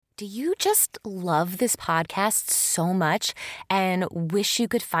Do you just love this podcast so much and wish you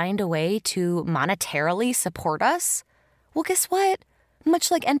could find a way to monetarily support us? Well, guess what?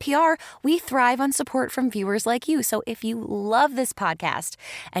 Much like NPR, we thrive on support from viewers like you. So if you love this podcast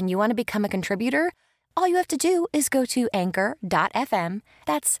and you want to become a contributor, all you have to do is go to anchor.fm.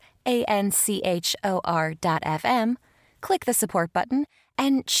 That's ANCHOR.FM. Click the support button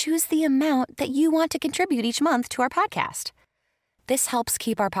and choose the amount that you want to contribute each month to our podcast. This helps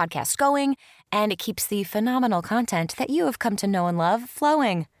keep our podcast going, and it keeps the phenomenal content that you have come to know and love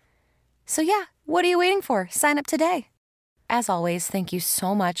flowing. So yeah, what are you waiting for? Sign up today. As always, thank you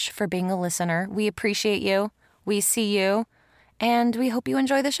so much for being a listener. We appreciate you, we see you, and we hope you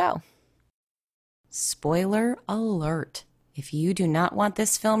enjoy the show. Spoiler alert. If you do not want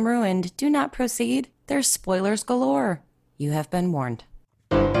this film ruined, do not proceed. There's spoilers galore. You have been warned.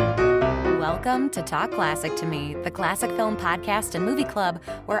 Welcome to Talk Classic to Me, the classic film podcast and movie club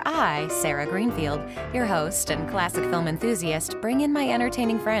where I, Sarah Greenfield, your host and classic film enthusiast, bring in my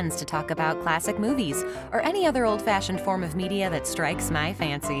entertaining friends to talk about classic movies or any other old-fashioned form of media that strikes my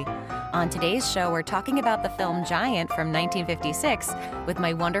fancy. On today's show, we're talking about the film Giant from 1956 with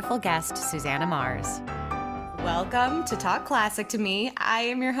my wonderful guest, Susanna Mars. Welcome to Talk Classic to Me. I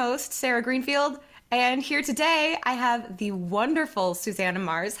am your host, Sarah Greenfield. And here today, I have the wonderful Susanna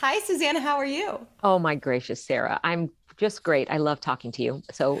Mars. Hi, Susanna. How are you? Oh, my gracious, Sarah. I'm just great. I love talking to you.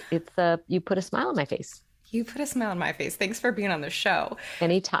 So it's you put a smile on my face. You put a smile on my face. Thanks for being on the show.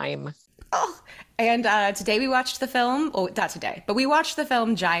 Anytime. Oh, and today we watched the film. Oh, not today, but we watched the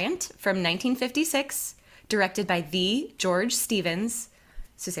film Giant from 1956, directed by the George Stevens.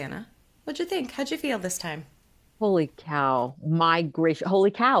 Susanna, what'd you think? How'd you feel this time? Holy cow. My gracious. Holy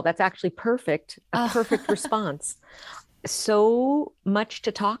cow. That's actually perfect. A perfect response. So much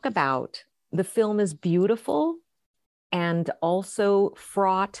to talk about. The film is beautiful and also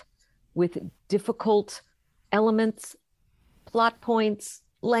fraught with difficult elements, plot points,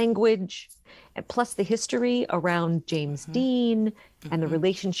 language, and plus the history around James Dean and the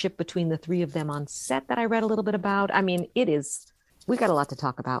relationship between the three of them on set that I read a little bit about. I mean, we got a lot to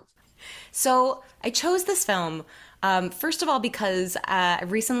talk about. So I chose this film, first of all, because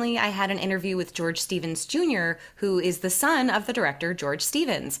recently I had an interview with George Stevens Jr., who is the son of the director, George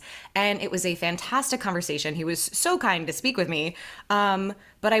Stevens. And it was a fantastic conversation. He was so kind to speak with me.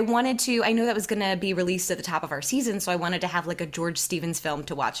 But I know that was going to be released at the top of our season, so I wanted to have like a George Stevens film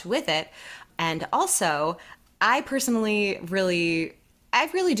to watch with it. And also, I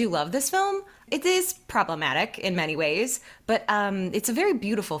really do love this film. It is problematic in many ways, but it's a very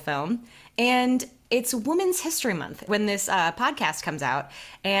beautiful film. And it's Women's History Month when this podcast comes out.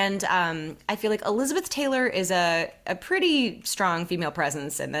 And I feel like Elizabeth Taylor is a pretty strong female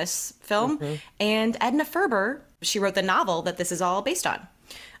presence in this film. Mm-hmm. And Edna Ferber, she wrote the novel that this is all based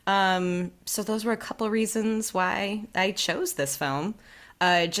on. So those were a couple of reasons why I chose this film.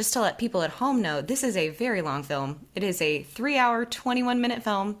 Just to let people at home know, this is a very long film. It is a 3-hour, 21-minute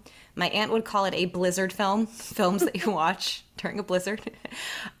film. My aunt would call it a blizzard film, films that you watch during a blizzard.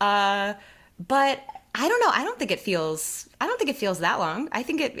 But I don't know. I don't think it feels that long. I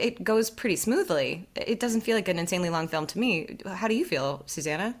think it goes pretty smoothly. It doesn't feel like an insanely long film to me. How do you feel,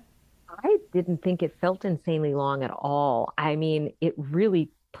 Susanna? I didn't think it felt insanely long at all. I mean, it really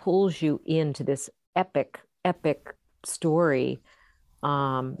pulls you into this epic story.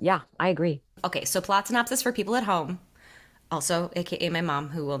 Yeah, I agree. Okay, so plot synopsis for people at home. Also, aka my mom,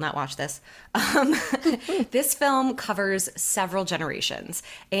 who will not watch this. This film covers several generations,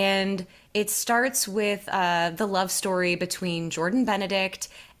 and it starts with the love story between Jordan Benedict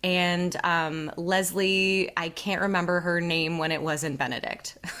and Leslie. I can't remember her name when it was in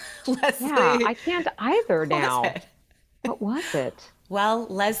Benedict. Leslie. Yeah, I can't either now. What was it? Well,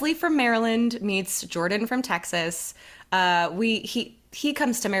 Leslie from Maryland meets Jordan from Texas. He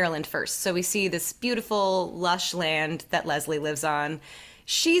comes to Maryland first, so we see this beautiful, lush land that Leslie lives on.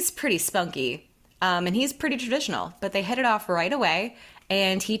 She's pretty spunky, and he's pretty traditional, but they hit it off right away,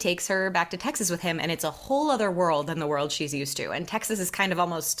 and he takes her back to Texas with him, and it's a whole other world than the world she's used to. And Texas is kind of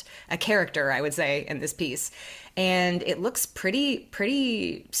almost a character, I would say, in this piece. And it looks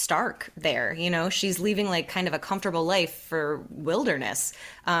pretty stark there. You know, she's leaving like kind of a comfortable life for wilderness.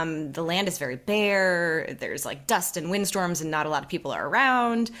 The land is very bare. There's like dust and windstorms and not a lot of people are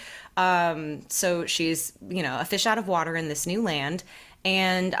around. So she's, a fish out of water in this new land.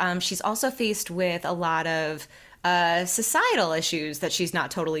 And she's also faced with a lot of societal issues that she's not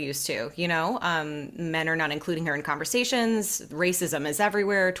totally used to. Men are not including her in conversations. Racism is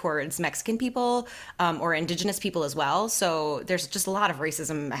everywhere towards Mexican people or indigenous people as well. So there's just a lot of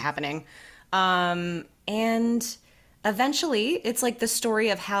racism happening. And Eventually, it's like the story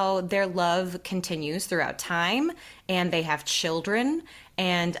of how their love continues throughout time, and they have children.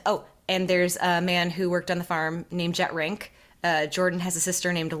 And oh, and there's a man who worked on the farm named Jet Rink. Jordan has a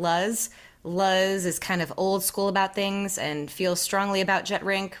sister named Luz. Luz is kind of old school about things and feels strongly about Jet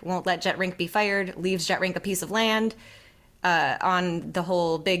Rink, won't let Jet Rink be fired, leaves Jet Rink a piece of land on the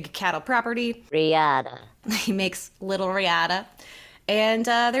whole big cattle property. Rihanna. He makes little Riata. And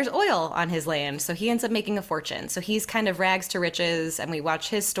there's oil on his land, so he ends up making a fortune. So he's kind of rags to riches, and we watch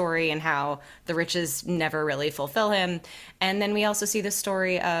his story and how the riches never really fulfill him. And then we also see the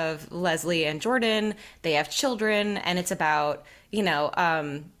story of Leslie and Jordan. They have children, and it's about,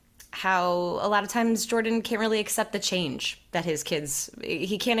 how a lot of times Jordan can't really accept the change that his kids,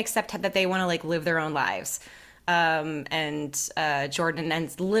 he can't accept that they want to like live their own lives. And Jordan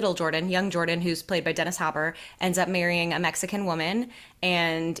and little Jordan, young Jordan, who's played by Dennis Hopper, ends up marrying a Mexican woman.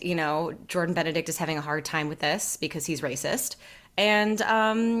 And, Jordan Benedict is having a hard time with this because he's racist. And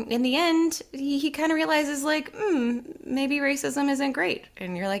in the end, he kind of realizes, like, maybe racism isn't great.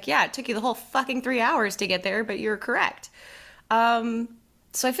 And you're like, yeah, it took you the whole fucking 3 hours to get there, but you're correct.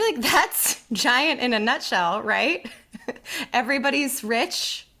 So I feel like that's Giant in a nutshell, right? Everybody's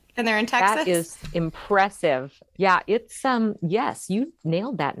rich and they're in Texas. That is impressive. Yeah, it's yes, you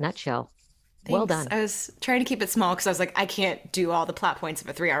nailed that nutshell. Thanks. Well done. I was trying to keep it small because I was like, I can't do all the plot points of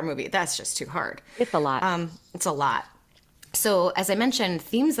a 3-hour movie. That's just too hard. It's a lot. It's a lot. So as I mentioned,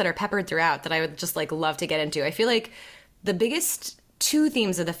 themes that are peppered throughout that I would just like love to get into. I feel like the biggest two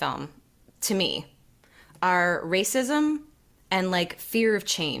themes of the film to me are racism and like fear of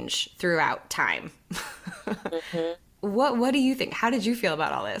change throughout time. Mm-hmm. What do you think? How did you feel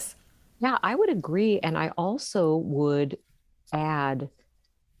about all this? Yeah, I would agree. And I also would add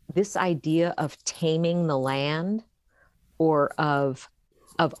this idea of taming the land, or of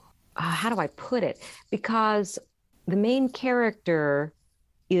how do I put it? Because the main character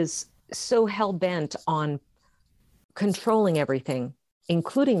is so hell-bent on controlling everything,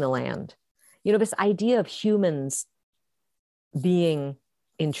 including the land. This idea of humans being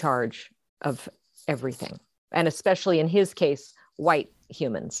in charge of everything. And especially in his case, white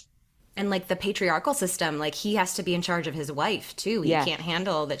humans. And like the patriarchal system, like he has to be in charge of his wife too. He can't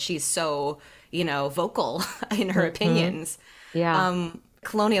handle that she's so, vocal in her opinions. Yeah.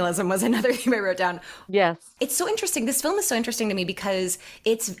 Colonialism was another thing I wrote down. Yes. It's so interesting. This film is so interesting to me because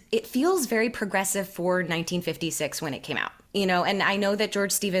it feels very progressive for 1956 when it came out. And I know that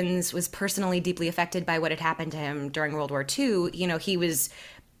George Stevens was personally deeply affected by what had happened to him during World War II. He was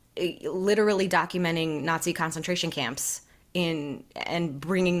literally documenting Nazi concentration camps and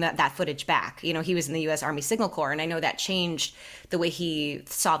bringing that footage back. He was in the U.S. Army Signal Corps, and I know that changed the way he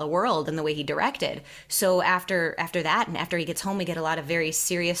saw the world and the way he directed. So after that, and after he gets home, we get a lot of very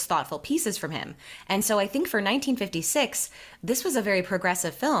serious, thoughtful pieces from him. And so I think for 1956, this was a very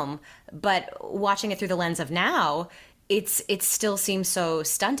progressive film, but watching it through the lens of now, it still seems so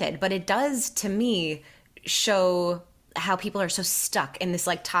stunted. But it does, to me, show how people are so stuck in this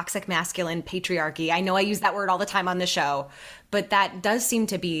like toxic masculine patriarchy. I know I use that word all the time on the show, but that does seem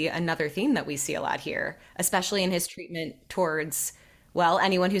to be another theme that we see a lot here, especially in his treatment towards, well,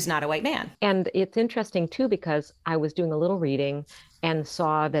 anyone who's not a white man. And it's interesting too, because I was doing a little reading and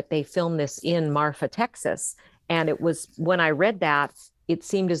saw that they filmed this in Marfa, Texas. And it was, when I read that, it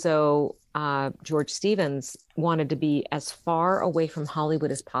seemed as though George Stevens wanted to be as far away from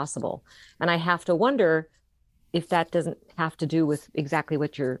Hollywood as possible. And I have to wonder if that doesn't have to do with exactly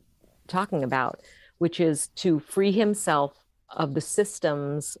what you're talking about, which is to free himself of the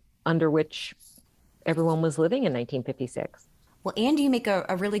systems under which everyone was living in 1956. Well, and you make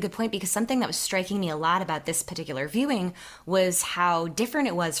a really good point, because something that was striking me a lot about this particular viewing was how different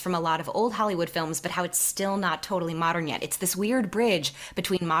it was from a lot of old Hollywood films, but how it's still not totally modern yet. It's this weird bridge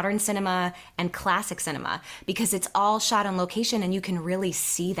between modern cinema and classic cinema, because it's all shot on location, and you can really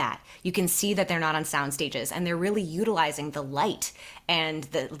see that. You can see that they're not on sound stages, and they're really utilizing the light and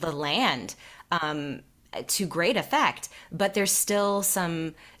the land to great effect. But there's still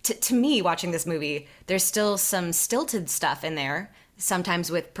some, to me watching this movie, there's still some stilted stuff in there, sometimes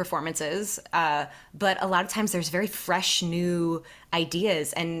with performances, but a lot of times there's very fresh new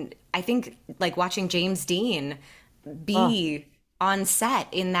ideas. And I think like watching James Dean be on set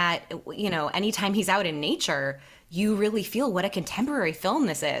in that, anytime he's out in nature, you really feel what a contemporary film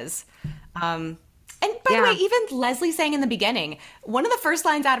this is. And by the way, even Leslie saying in the beginning, one of the first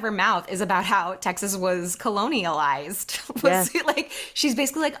lines out of her mouth is about how Texas was colonialized. Like, she's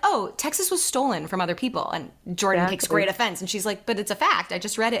basically like, oh, Texas was stolen from other people. And Jordan takes great offense. And she's like, but it's a fact. I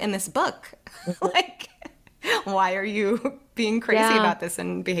just read it in this book. Like, why are you being crazy about this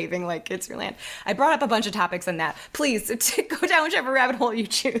and behaving like it's your land? I brought up a bunch of topics on that. Please go down whichever rabbit hole you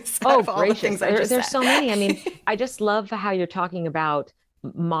choose. Oh, All the gracious. things I just There's said. so many. I mean, I just love how you're talking about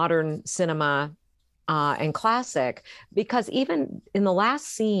modern cinema and classic, because even in the last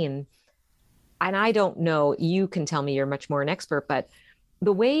scene, and I don't know, you can tell me, you're much more an expert, but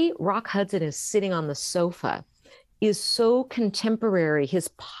the way Rock Hudson is sitting on the sofa is so contemporary. His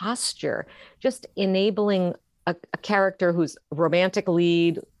posture, just enabling a character who's romantic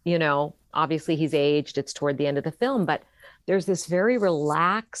lead, obviously he's aged, it's toward the end of the film, but there's this very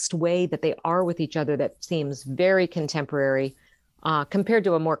relaxed way that they are with each other that seems very contemporary compared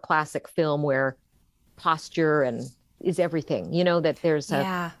to a more classic film where posture and is everything, that there's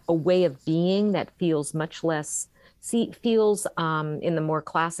a way of being that feels much less, feels in the more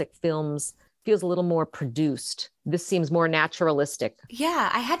classic films, feels a little more produced. This seems more naturalistic. Yeah,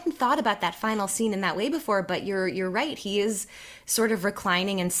 I hadn't thought about that final scene in that way before, but you're right. He is sort of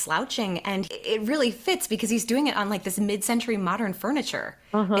reclining and slouching, and it really fits because he's doing it on like this mid-century modern furniture.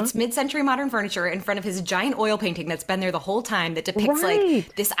 It's mid-century modern furniture in front of his giant oil painting that's been there the whole time that depicts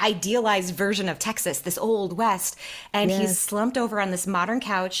like this idealized version of Texas, this old West, and he's slumped over on this modern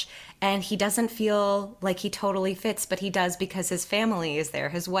couch. And he doesn't feel like he totally fits, but he does because his family is there,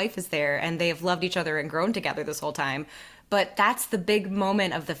 his wife is there, and they have loved each other and grown together this whole time. But that's the big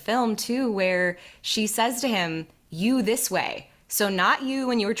moment of the film, too, where she says to him, "You this way." So not you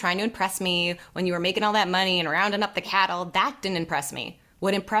when you were trying to impress me, when you were making all that money and rounding up the cattle. That didn't impress me.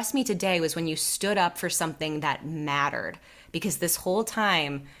 What impressed me today was when you stood up for something that mattered. Because this whole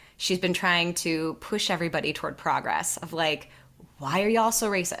time, she's been trying to push everybody toward progress of like, why are y'all so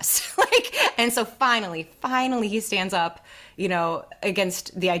racist? And so finally he stands up,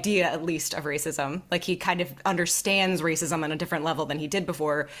 against the idea at least of racism. Like he kind of understands racism on a different level than he did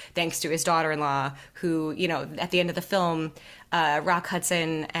before, thanks to his daughter-in-law, who, at the end of the film, Rock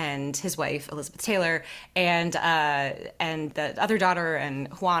Hudson and his wife, Elizabeth Taylor, and the other daughter and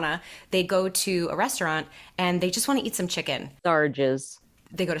Juana, they go to a restaurant and they just want to eat some chicken. Sarge's.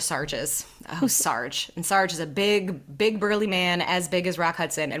 They go to Sarge's. Oh, Sarge. And Sarge is a big burly man, as big as Rock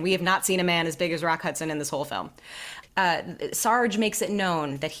Hudson. And we have not seen a man as big as Rock Hudson in this whole film. Sarge makes it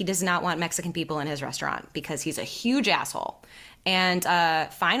known that he does not want Mexican people in his restaurant because he's a huge asshole. And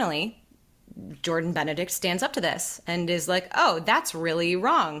finally, Jordan Benedict stands up to this and is like, oh, that's really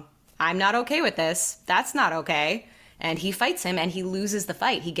wrong. I'm not okay with this. That's not okay. And he fights him and he loses the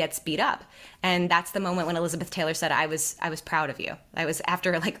fight. He gets beat up. And that's the moment when Elizabeth Taylor said, I was proud of you. I was,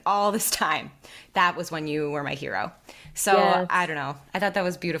 after like all this time, that was when you were my hero. So yes. I don't know. I thought that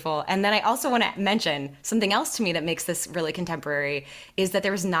was beautiful. And then I also want to mention something else to me that makes this really contemporary is that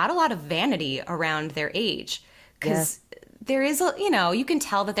there was not a lot of vanity around their age. Because there is, you can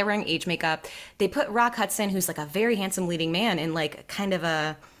tell that they're wearing age makeup. They put Rock Hudson, who's like a very handsome leading man, in like kind of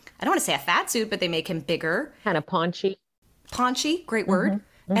a, I don't want to say a fat suit, but they make him bigger. Kind of paunchy. Paunchy, great word.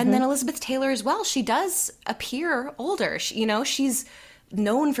 Mm-hmm. And then Elizabeth Taylor as well. She does appear older. She's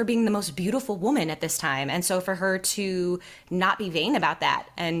known for being the most beautiful woman at this time. And so for her to not be vain about that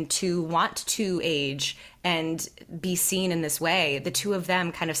and to want to age and be seen in this way, the two of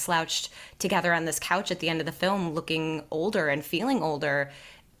them kind of slouched together on this couch at the end of the film, looking older and feeling older.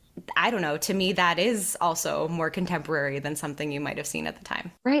 I don't know. To me, that is also more contemporary than something you might have seen at the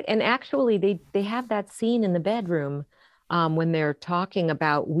time. Right. And actually, they have that scene in the bedroom when they're talking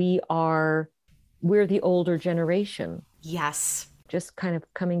about we're the older generation. Yes. Just kind of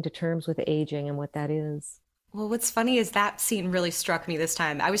coming to terms with aging and what that is. Well, what's funny is that scene really struck me this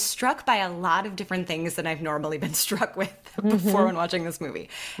time. I was struck by a lot of different things that I've normally been struck with before when watching this movie.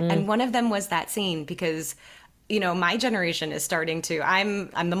 And one of them was that scene because my generation is starting to, I'm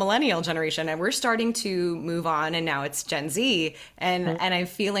the millennial generation, and we're starting to move on, and now it's Gen Z, and I'm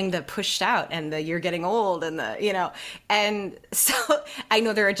feeling the pushed out and the you're getting old and the, and so I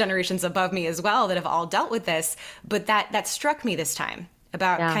know there are generations above me as well that have all dealt with this, but that struck me this time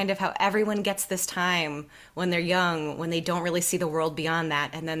about kind of how everyone gets this time when they're young, when they don't really see the world beyond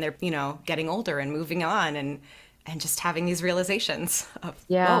that, and then they're, getting older and moving on and just having these realizations of,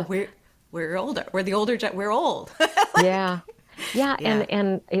 we're older. We're the older. We're old. Yeah.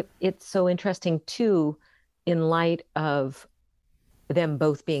 And it's so interesting too, in light of them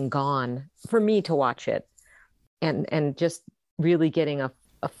both being gone, for me to watch it, and just really getting a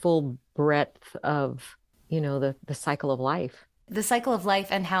full breadth of the cycle of life. The cycle of life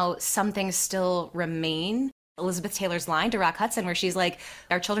and how some things still remain. Elizabeth Taylor's line to Rock Hudson where she's like,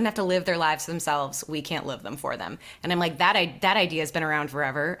 our children have to live their lives themselves. We can't live them for them. And I'm like, that idea has been around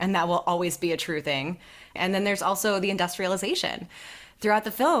forever, and that will always be a true thing. And then there's also the industrialization. Throughout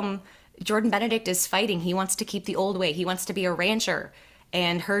the film, Jordan Benedict is fighting. He wants to keep the old way. He wants to be a rancher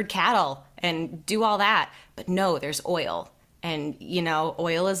and herd cattle and do all that. But no, there's oil. And,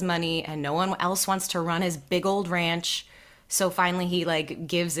 oil is money, and no one else wants to run his big old ranch. So finally he like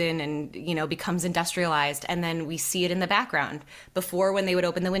gives in and, becomes industrialized. And then we see it in the background. Before, when they would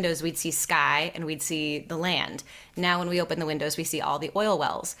open the windows, we'd see sky and we'd see the land. Now when we open the windows, we see all the oil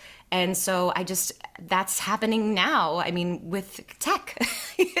wells. And so that's happening now. I mean, with tech,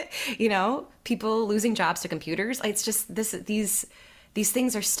 people losing jobs to computers. It's just these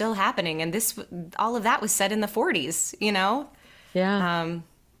things are still happening. And all of that was said in the 40s, Yeah.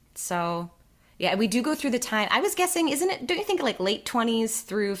 So yeah, we do go through the time. I was guessing, don't you think like late 20s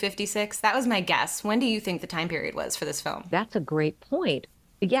through 56? That was my guess. When do you think the time period was for this film? That's a great point.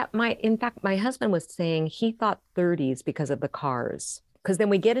 Yeah, in fact, my husband was saying he thought 30s because of the cars. Because then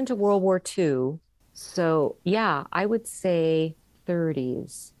we get into World War II. So yeah, I would say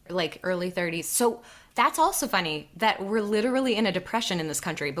 30s. Like early 30s. So that's also funny that we're literally in a depression in this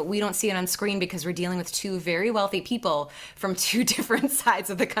country, but we don't see it on screen because we're dealing with two very wealthy people from two different sides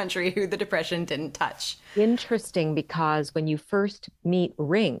of the country who the depression didn't touch. Interesting, because when you first meet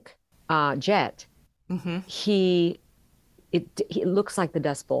Rink, Jet, he looks like the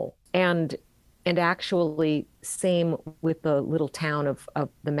Dust Bowl. And actually same with the little town of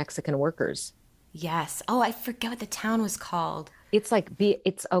the Mexican workers. Yes. Oh, I forget what the town was called. It's like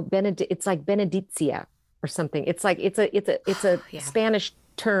it's like Benedicia or something. It's like it's a Yeah. Spanish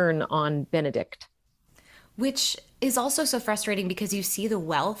turn on Benedict. Which is also so frustrating because you see the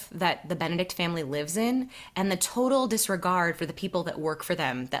wealth that the Benedict family lives in and the total disregard for the people that work for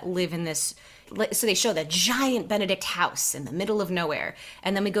them that live in this. So they show the giant Benedict house in the middle of nowhere.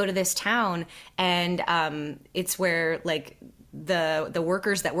 And then we go to this town and it's where like the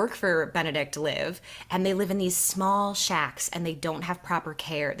workers that work for Benedict live, and they live in these small shacks and they don't have proper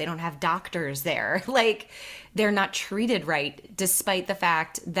care. They don't have doctors there. Like they're not treated right, despite the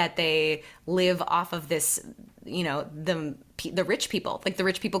fact that they live off of this, the rich people. Like the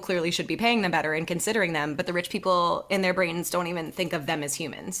rich people clearly should be paying them better and considering them, but the rich people in their brains don't even think of them as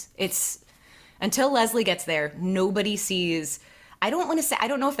humans. It's until Leslie gets there, nobody sees. I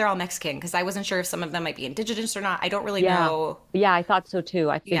don't know if they're all Mexican because I wasn't sure if some of them might be indigenous or not. I don't really know. Yeah, I thought so too.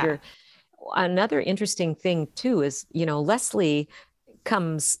 I figure another interesting thing too is, Leslie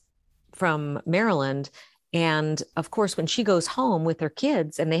comes from Maryland. And of course, when she goes home with her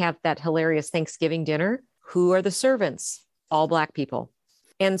kids and they have that hilarious Thanksgiving dinner, who are the servants? All Black people.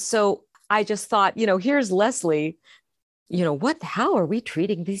 And so I just thought, here's Leslie, how are we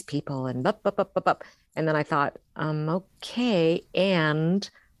treating these people? And and then I thought, okay. And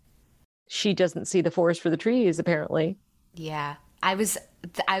she doesn't see the forest for the trees, apparently. Yeah. I was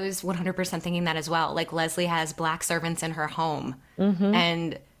 100% thinking that as well. Like Leslie has Black servants in her home,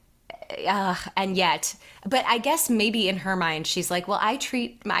 and yet, but I guess maybe in her mind she's like, well, I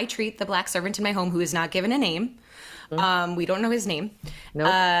treat the Black servant in my home who is not given a name. We don't know his name, Nope.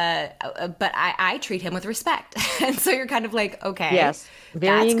 But I treat him with respect, and so you're kind of like, okay, Yes,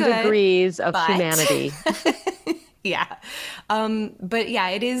 varying that's good, degrees of but- humanity. Yeah. But yeah,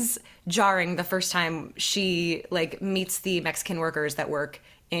 it is jarring the first time she like meets the Mexican workers that work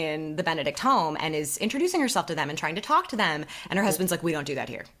in the Benedict home and is introducing herself to them and trying to talk to them. And her husband's like, we don't do that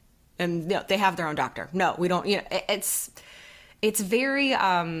here. And no, they have their own doctor. No, we don't, it's very,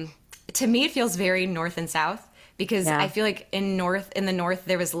 to me, it feels very North and South because I feel like in the North,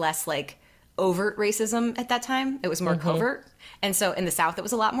 there was less like overt racism at that time. It was more covert. And so in the South, it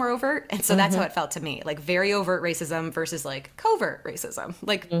was a lot more overt. And so that's how it felt to me, like very overt racism versus like covert racism,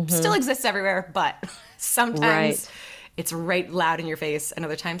 like still exists everywhere, but sometimes it's right loud in your face. And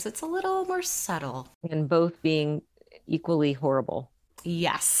other times it's a little more subtle. And both being equally horrible.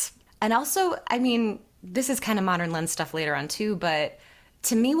 Yes. And also, I mean, this is kind of modern lens stuff later on too, but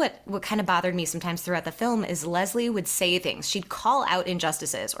to me, what kind of bothered me sometimes throughout the film is Leslie would say things. She'd call out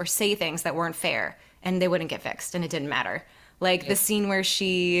injustices or say things that weren't fair and they wouldn't get fixed and it didn't matter. Like the scene where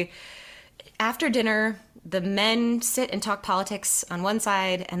after dinner, the men sit and talk politics on one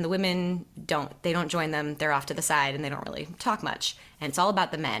side and the women don't. They don't join them. They're off to the side and they don't really talk much. And it's all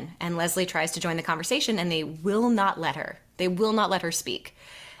about the men. And Leslie tries to join the conversation and they will not let her. They will not let her speak.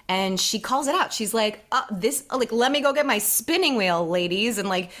 And she calls it out. She's like, let me go get my spinning wheel, ladies, and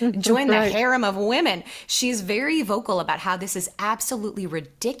like join the harem of women. She's very vocal about how this is absolutely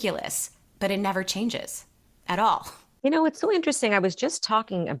ridiculous, but it never changes at all. It's so interesting. I was just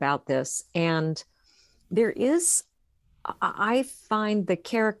talking about this, and I find the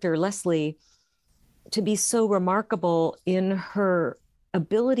character Leslie to be so remarkable in her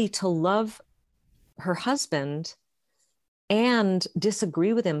ability to love her husband and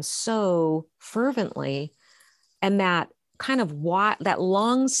disagree with him so fervently. And that kind of that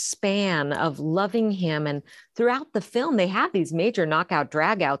long span of loving him. And throughout the film, they have these major knockout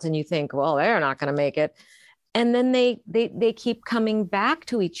dragouts, and you think, well, they're not going to make it. And then they keep coming back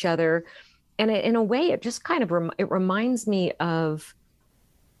to each other. And in a way, it just kind of, it reminds me of,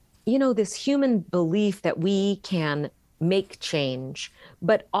 this human belief that we can make change,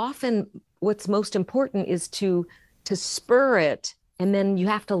 but often what's most important is to spur it, and then you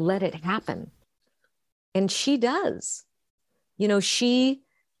have to let it happen. And she does. She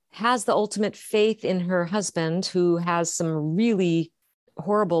has the ultimate faith in her husband, who has some really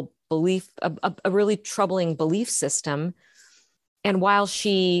horrible belief, a really troubling belief system. And while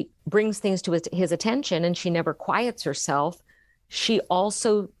she brings things to his attention and she never quiets herself, she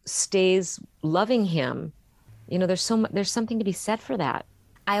also stays loving him. There's something to be said for that.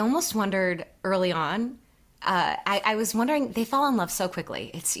 I almost wondered early on, I was wondering, they fall in love so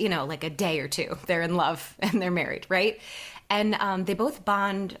quickly. It's, like a day or two, they're in love and they're married, right? And they both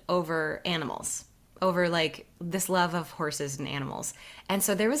bond over animals, over like this love of horses and animals. And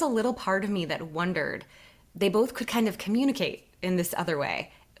so there was a little part of me that wondered, they both could kind of communicate in this other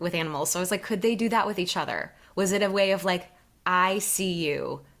way with animals. So I was like, could they do that with each other? Was it a way of like, I see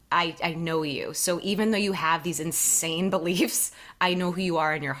you, I know you. So even though you have these insane beliefs, I know who you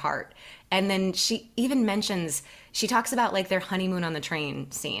are in your heart. And then she even mentions, she talks about like their honeymoon on the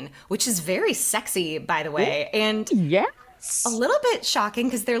train scene, which is very sexy, by the way. And yes, a little bit shocking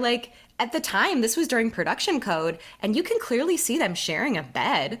because they're like, at the time, this was during production code, and you can clearly see them sharing a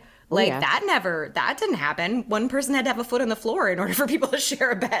bed. Like that didn't happen. One person had to have a foot on the floor in order for people to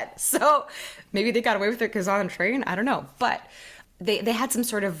share a bed. So maybe they got away with it because on the train, I don't know. But they had some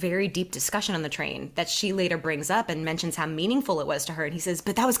sort of very deep discussion on the train that she later brings up and mentions how meaningful it was to her. And he says,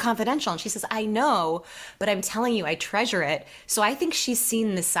 but that was confidential. And she says, I know, but I'm telling you, I treasure it. So I think she's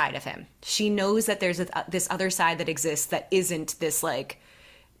seen this side of him. She knows that there's this other side that exists that isn't this like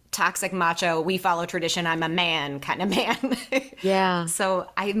toxic macho, we follow tradition, I'm a man kind of man. Yeah. So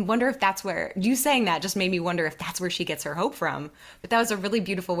I wonder if that's where, you saying that just made me wonder if that's where she gets her hope from. But that was a really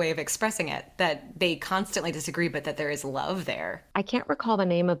beautiful way of expressing it, that they constantly disagree, but that there is love there. I can't recall the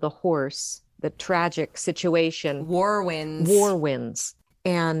name of the horse, the tragic situation. War Winds. War Winds.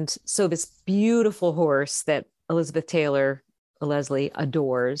 And so this beautiful horse that Elizabeth Taylor, Leslie,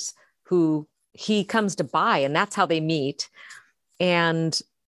 adores, who he comes to buy, and that's how they meet. And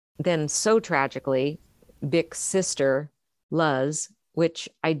then so tragically, Vic's sister, Luz, which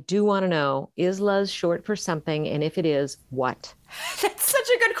I do want to know, is Luz short for something? And if it is, what? That's such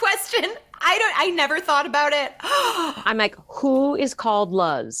a good question. I never thought about it. I'm like, who is called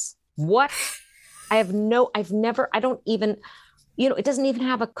Luz? What? I don't even, it doesn't even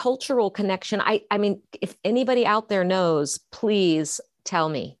have a cultural connection. I mean, if anybody out there knows, please tell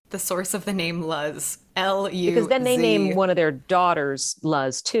me. The source of the name Luz. L-U-Z. Because then they name one of their daughters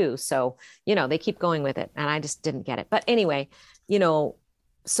Luz too. So, they keep going with it. And I just didn't get it. But anyway,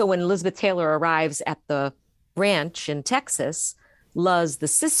 so when Elizabeth Taylor arrives at the ranch in Texas, Luz, the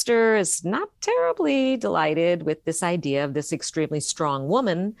sister, is not terribly delighted with this idea of this extremely strong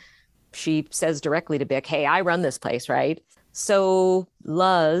woman. She says directly to Vic, hey, I run this place, right? So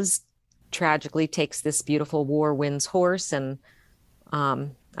Luz tragically takes this beautiful War Winds horse and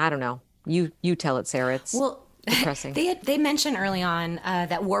I don't know. You tell it, Sarah. It's depressing. They mention early on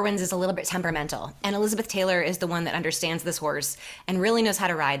that War Winds is a little bit temperamental, and Elizabeth Taylor is the one that understands this horse and really knows how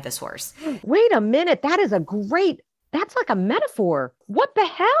to ride this horse. Wait a minute. That's like a metaphor. What the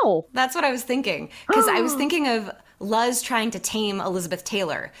hell? That's what I was thinking. Because I was thinking of Luz trying to tame Elizabeth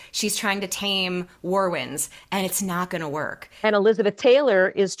Taylor. She's trying to tame War Winds, and it's not going to work. And Elizabeth Taylor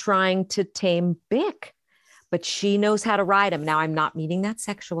is trying to tame Vic, but she knows how to ride him. Now, I'm not meaning that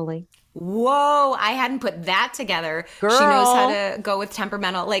sexually. Whoa, I hadn't put that together. Girl. She knows how to go with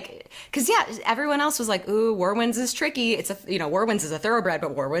temperamental, because everyone else was like, ooh, War Winds is tricky. It's War Winds is a thoroughbred,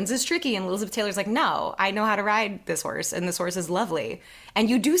 but War Winds is tricky. And Elizabeth Taylor's like, no, I know how to ride this horse, and this horse is lovely. And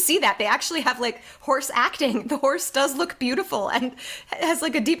you do see that. They actually have horse acting. The horse does look beautiful and has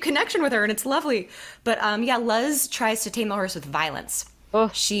a deep connection with her, and it's lovely. But Luz tries to tame the horse with violence. Oh.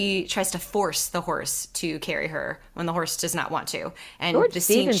 She tries to force the horse to carry her when the horse does not want to. And George the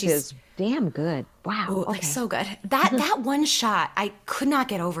scene Stevens is damn good. Wow. Ooh, okay. So good. That one shot, I could not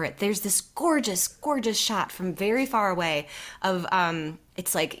get over it. There's this gorgeous, gorgeous shot from very far away of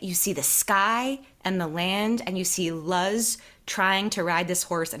it's like you see the sky and the land, and you see Luz trying to ride this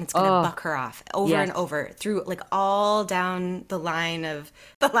horse, and it's going to buck her off over and over through all down the line of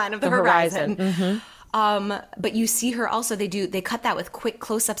the horizon. Mm-hmm. But you see her also, they cut that with quick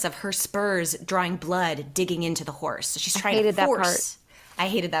close-ups of her spurs drawing blood, digging into the horse. So she's trying to force. I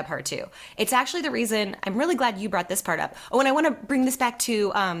hated that part too. It's actually the reason, I'm really glad you brought this part up. Oh, and I want to bring this back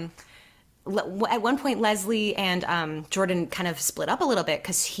to, at one point, Leslie and Jordan kind of split up a little bit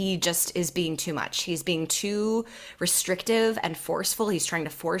because he just is being too much. He's being too restrictive and forceful. He's trying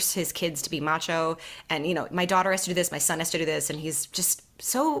to force his kids to be macho. And, you know, my daughter has to do this, my son has to do this. And he's just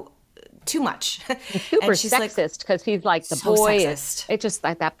so too much. He's super sexist because he's like the so boy. Sexist. It's just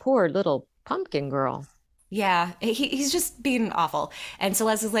like that poor little pumpkin girl. Yeah, he's just being awful. And so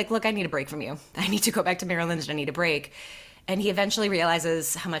Leslie's like, look, I need a break from you. I need to go back to Maryland and I need a break. And he eventually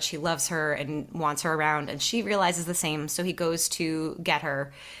realizes how much he loves her and wants her around. And she realizes the same. So he goes to get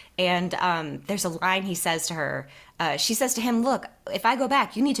her. And there's a line he says to her. She says to him, look, if I go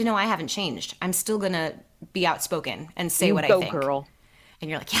back, you need to know I haven't changed. I'm still going to be outspoken and say what I think. Girl. And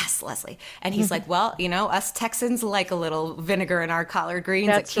you're like, yes, Leslie. And he's like, well, you know, us Texans like a little vinegar in our collard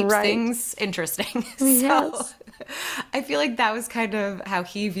greens. It keeps things interesting. Yes. So I feel like that was kind of how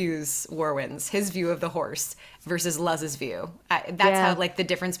he views War Winds, his view of the horse versus Luz's view. That's how, like, the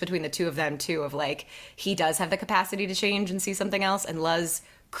difference between the two of them, too, of, like, he does have the capacity to change and see something else, and Luz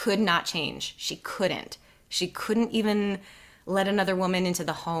could not change. She couldn't. She couldn't even let another woman into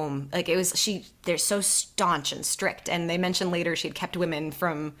the home. Like, they're so staunch and strict. And they mentioned later she'd kept women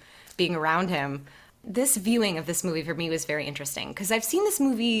from being around him. This viewing of this movie for me was very interesting because I've seen this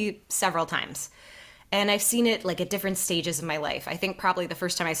movie several times. And I've seen it like at different stages of my life. I think probably the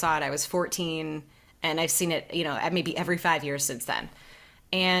first time I saw it, I was 14. And I've seen it, you know, maybe every 5 years since then.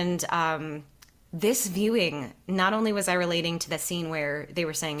 And this viewing, not only was I relating to the scene where they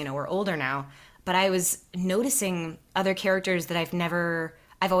were saying, you know, we're older now, but I was noticing other characters that I've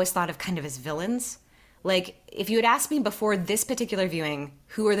always thought of kind of as villains. Like, if you had asked me before this particular viewing,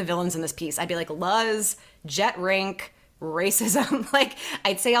 who are the villains in this piece, I'd be like, Luz, Jet Rink, racism. Like,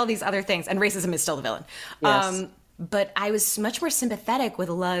 I'd say all these other things, and racism is still the villain. Yes. But I was much more sympathetic with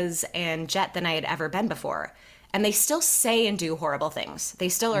Luz and Jet than I had ever been before. And they still say and do horrible things. They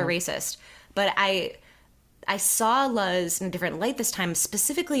still are racist. But I saw Luz in a different light this time,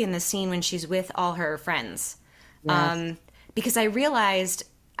 specifically in the scene when she's with all her friends. Yes. Because I realized,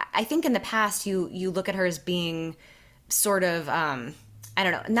 I think in the past you look at her as being sort of, I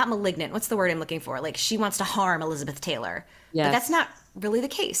don't know, not malignant. What's the word I'm looking for? Like, she wants to harm Elizabeth Taylor. Yes. But that's not really the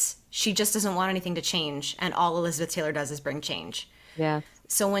case. She just doesn't want anything to change, and all Elizabeth Taylor does is bring change. Yeah.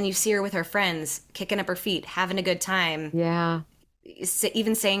 So when you see her with her friends, kicking up her feet, having a good time, Yeah.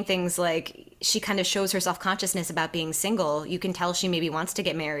 even saying things like she kind of shows her self-consciousness about being single. You can tell she maybe wants to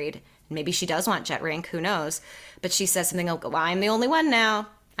get married. Maybe she does want Jet Rink, who knows? But she says something like, well, I'm the only one now.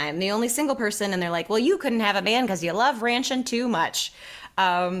 I'm the only single person. And they're like, well, you couldn't have a man because you love ranching too much.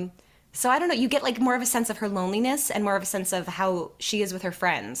 So I don't know. You get like more of a sense of her loneliness and more of a sense of how she is with her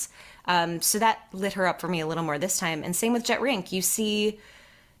friends. So that lit her up for me a little more this time. And same with Jet Rink. You see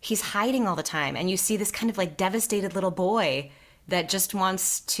he's hiding all the time. And you see this kind of like devastated little boy that just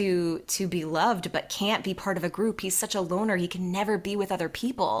wants to be loved but can't be part of a group. He's such a loner. He can never be with other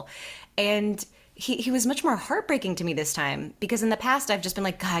people. And he was much more heartbreaking to me this time, because in the past I've just been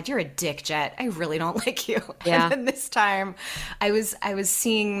like, God, you're a dick, Jet. I really don't like you. Yeah. And then this time I was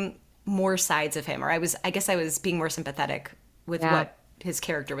seeing more sides of him, or I guess I was being more sympathetic with what his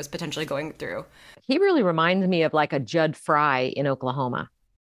character was potentially going through. He really reminds me of like a Judd Fry in Oklahoma.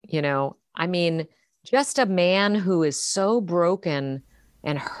 You know, I mean, just a man who is so broken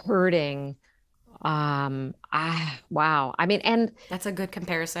and hurting. Wow. I mean, and that's a good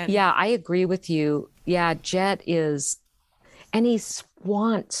comparison. Yeah, I agree with you. Yeah, Jet is, and he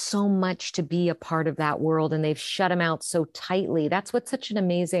wants so much to be a part of that world, and they've shut him out so tightly. That's what's such an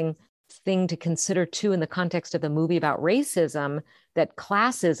amazing thing to consider too in the context of the movie about racism, that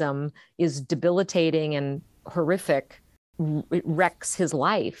classism is debilitating and horrific. It wrecks his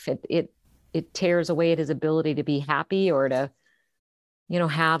life. It tears away at his ability to be happy or to, you know,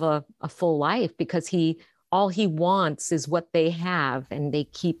 have a full life, because all he wants is what they have, and they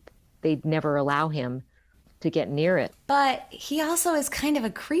never allow him to get near it. But he also is kind of a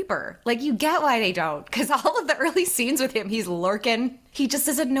creeper. Like, you get why they don't, because all of the early scenes with him, he's lurking. He just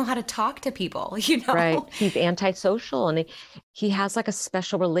doesn't know how to talk to people, you know? Right. He's antisocial, and he has like a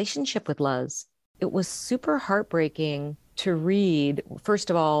special relationship with Luz. It was super heartbreaking to read. First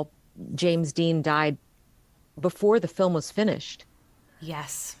of all, James Dean died before the film was finished.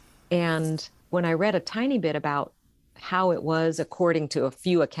 Yes. And when I read a tiny bit about how it was, according to a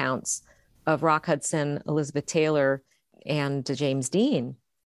few accounts of Rock Hudson, Elizabeth Taylor, and James Dean,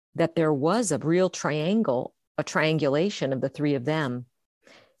 that there was a real triangulation of the three of them.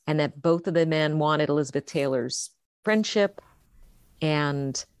 and that both of the men wanted Elizabeth Taylor's friendship.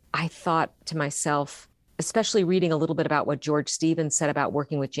 And I thought to myself, especially reading a little bit about what George Stevens said about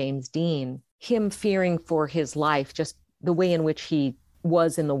working with James Dean, him fearing for his life, just the way in which he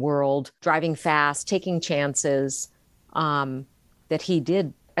was in the world, driving fast, taking chances, that he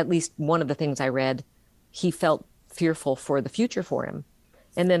did, at least one of the things I read, he felt fearful for the future for him.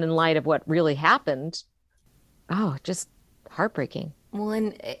 And then in light of what really happened, oh, just heartbreaking. Well,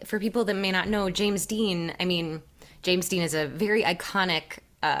 and for people that may not know, James Dean, I mean, James Dean is a very iconic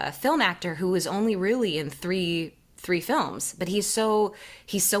film actor who was only really in three films, but he's so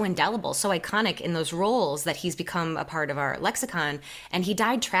indelible, so iconic in those roles that he's become a part of our lexicon. And he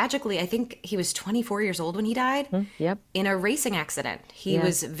died tragically. I think he was 24 years old when he died. Yep. In a racing accident. He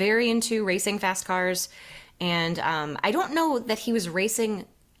was very into racing fast cars, and I don't know that he was racing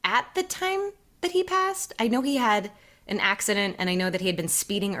at the time that he passed. I know he had an accident, and I know that he had been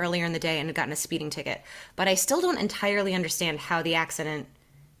speeding earlier in the day and had gotten a speeding ticket, but I still don't entirely understand how the accident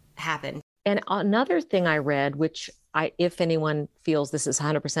happened. And another thing I read, which if anyone feels this is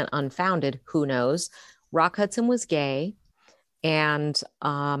 100% unfounded, who knows, Rock Hudson was gay. And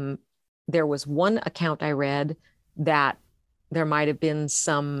there was one account I read that there might have been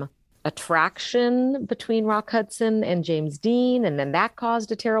some attraction between Rock Hudson and James Dean, and then that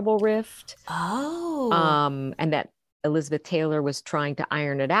caused a terrible rift. Oh. And that Elizabeth Taylor was trying to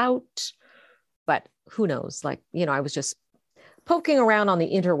iron it out. But who knows? Like, I was just poking around on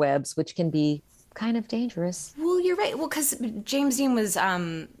the interwebs, which can be kind of dangerous. Well, you're right. Well, because James Dean was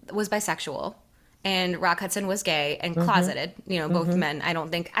bisexual, and Rock Hudson was gay and closeted. Both men. I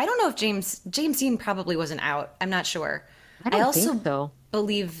don't know if James Dean probably wasn't out. I'm not sure. I also think so.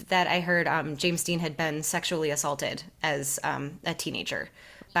 Believe that I heard James Dean had been sexually assaulted as a teenager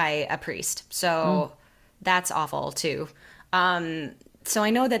by a priest. So that's awful too. So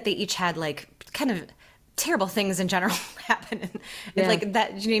I know that they each had like kind of terrible things in general happen. Like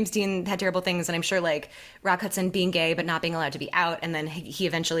that James Dean had terrible things, and I'm sure like Rock Hudson being gay but not being allowed to be out, and then he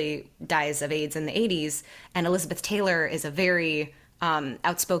eventually dies of AIDS in the 80s. And Elizabeth Taylor is a very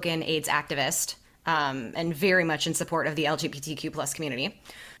outspoken AIDS activist, and very much in support of the LGBTQ plus community.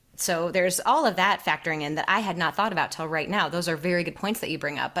 So there's all of that factoring in that I had not thought about till right now. Those are very good points that you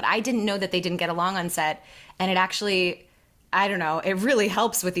bring up, but I didn't know that they didn't get along on set, and it actually, I don't know, it really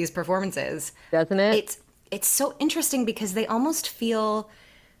helps with these performances. Doesn't it? It's so interesting because they almost feel,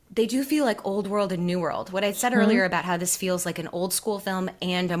 they do feel like old world and new world. What I said earlier about how this feels like an old school film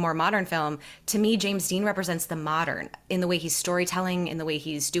and a more modern film, to me, James Dean represents the modern in the way he's storytelling, in the way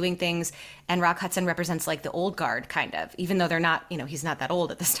he's doing things. And Rock Hudson represents like the old guard, kind of, even though they're not, he's not that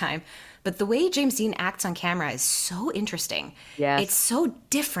old at this time. But the way James Dean acts on camera is so interesting. Yes. It's so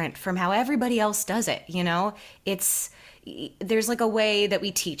different from how everybody else does it, there's like a way that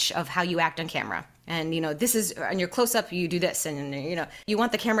we teach of how you act on camera. And, this is, on your close-up, you do this. And, you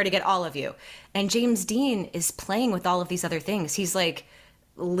want the camera to get all of you. And James Dean is playing with all of these other things. He's like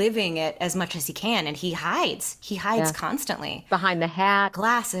living it as much as he can. And he hides. Constantly. Behind the hat.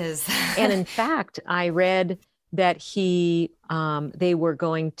 Glasses. And in fact, I read that they were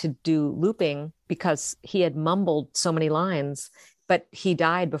going to do looping because he had mumbled so many lines, but he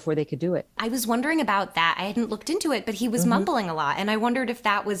died before they could do it. I was wondering about that. I hadn't looked into it, but he was mumbling a lot. And I wondered if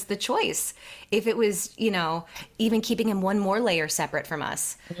that was the choice, if it was, even keeping him one more layer separate from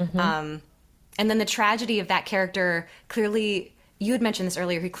us. And then the tragedy of that character, clearly, you had mentioned this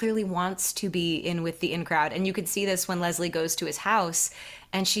earlier, he clearly wants to be in with the in crowd. And you could see this when Leslie goes to his house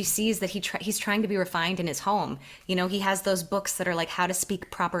and she sees that he's trying to be refined in his home. He has those books that are like how to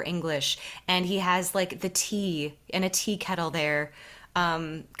speak proper English. And he has like the tea and a tea kettle there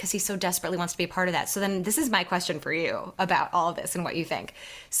because he so desperately wants to be a part of that. So then this is my question for you about all of this and what you think.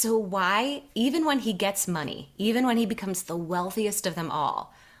 So why, even when he gets money, even when he becomes the wealthiest of them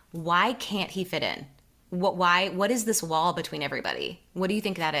all, why can't he fit in? What is this wall between everybody? What do you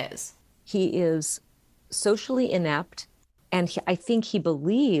think that is? He is socially inept. And I think he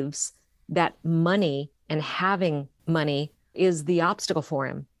believes that money and having money is the obstacle for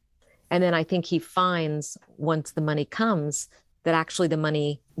him. And then I think he finds once the money comes that actually the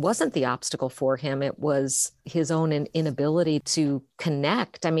money wasn't the obstacle for him. It was his own inability to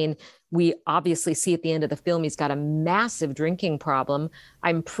connect. I mean, we obviously see at the end of the film, he's got a massive drinking problem.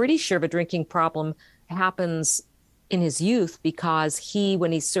 I'm pretty sure the drinking problem happens in his youth because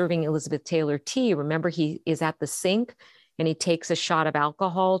when he's serving Elizabeth Taylor tea, remember he is at the sink and he takes a shot of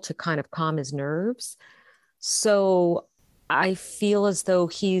alcohol to kind of calm his nerves. So I feel as though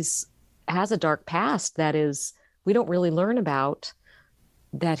has a dark past that is, we don't really learn about,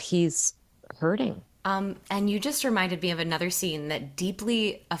 that he's hurting. And you just reminded me of another scene that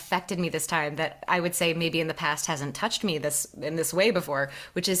deeply affected me this time that I would say maybe in the past hasn't touched me this in this way before,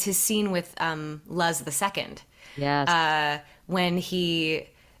 which is his scene with Luz the Second. Yes. When he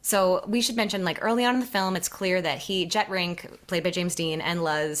so we should mention like early on in the film it's clear that Jet Rink, played by James Dean, and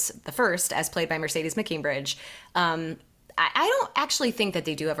Luz the First, as played by Mercedes McCambridge, I don't actually think that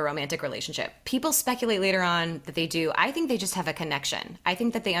they do have a romantic relationship. People speculate later on that they do. I think they just have a connection. I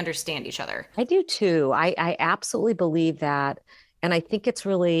think that they understand each other. I do too. I absolutely believe that. And I think it's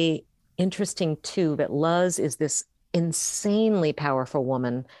really interesting too that Luz is this insanely powerful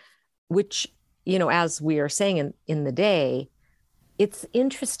woman, which, as we are saying in the day, it's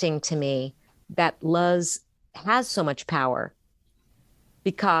interesting to me that Luz has so much power,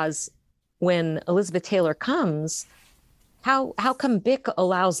 because when Elizabeth Taylor comes, how come Bick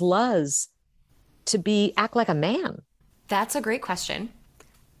allows Luz to act like a man? That's a great question.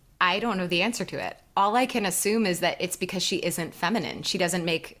 I don't know the answer to it. All I can assume is that it's because she isn't feminine. She doesn't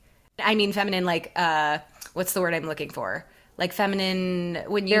feminine like, what's the word I'm looking for? Like feminine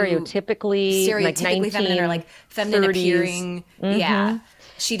when you... Stereotypically like feminine, or like feminine 30s. Appearing. Mm-hmm. Yeah.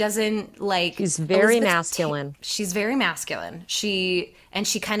 She doesn't like... She's very masculine. She's very masculine. She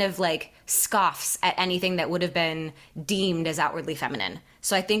kind of like scoffs at anything that would have been deemed as outwardly feminine.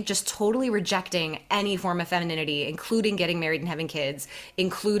 So I think just totally rejecting any form of femininity, including getting married and having kids,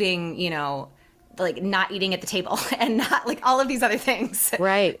 including, like not eating at the table and not like all of these other things.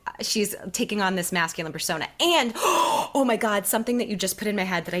 Right. She's taking on this masculine persona. And, oh my God, something that you just put in my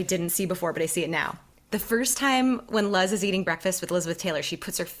head that I didn't see before, but I see it now. The first time when Luz is eating breakfast with Elizabeth Taylor, she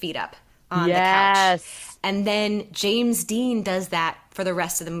puts her feet up on the couch. And then James Dean does that for the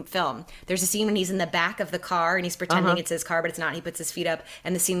rest of the film. There's a scene when he's in the back of the car and he's pretending it's his car, but it's not. He puts his feet up.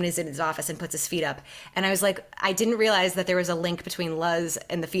 And the scene when he's in his office and puts his feet up. And I was like, I didn't realize that there was a link between Luz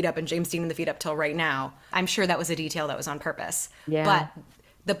and the feet up and James Dean and the feet up till right now. I'm sure that was a detail that was on purpose. Yeah. But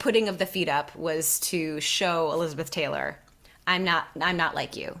the putting of the feet up was to show Elizabeth Taylor, I'm not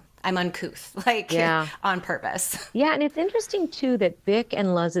like you. I'm uncouth, on purpose. Yeah, and it's interesting, too, that Bick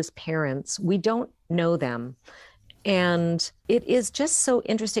and Luz's parents, we don't know them. And it is just so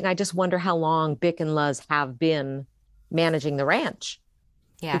interesting. I just wonder how long Bick and Luz have been managing the ranch.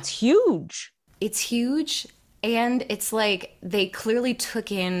 Yeah. It's huge. It's huge. And it's like they clearly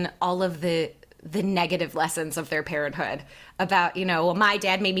took in all of the negative lessons of their parenthood about, well, my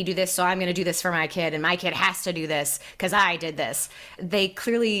dad made me do this, so I'm going to do this for my kid, and my kid has to do this because I did this. They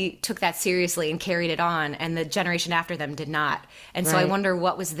clearly took that seriously and carried it on, and the generation after them did not. And so I wonder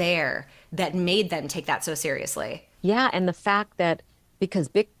what was there that made them take that so seriously. Yeah, and the fact that, because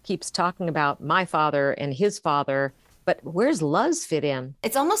Bick keeps talking about my father and his father, but where's Luz fit in?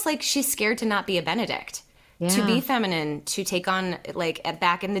 It's almost like she's scared to not be a Benedict. Yeah. To be feminine, to take on, like,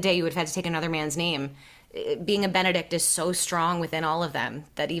 back in the day, you would have had to take another man's name. Being a Benedict is so strong within all of them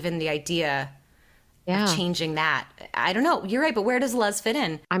that even the idea of changing that, I don't know. You're right, but where does Luz fit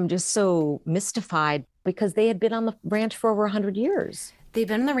in? I'm just so mystified because they had been on the ranch for over 100 years. They've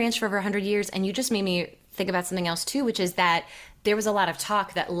been on the ranch for over 100 years, and you just made me think about something else, too, which is that there was a lot of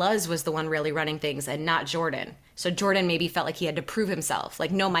talk that Luz was the one really running things and not Jordan. So Jordan maybe felt like he had to prove himself.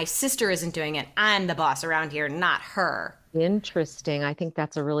 Like, no, my sister isn't doing it. I'm the boss around here, not her. Interesting. I think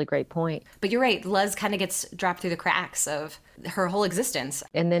that's a really great point. But you're right. Luz kind of gets dropped through the cracks of her whole existence.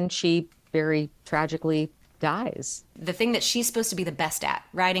 And then she very tragically dies. The thing that she's supposed to be the best at,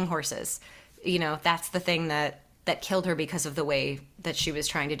 riding horses, that's the thing that killed her because of the way that she was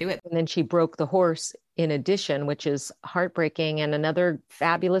trying to do it. And then she broke the horse in addition, which is heartbreaking and another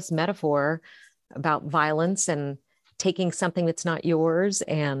fabulous metaphor about violence and taking something that's not yours.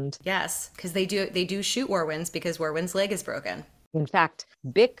 And yes, because they do shoot Warwin's because Warwin's leg is broken. In fact,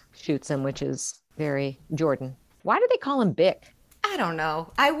 Bick shoots him, which is very Jordan. Why do they call him Bick? I don't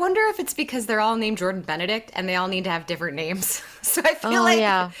know. I wonder if it's because they're all named Jordan Benedict and they all need to have different names. So I feel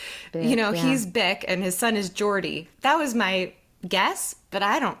Bick, he's Bick and his son is Jordy. That was my guess, but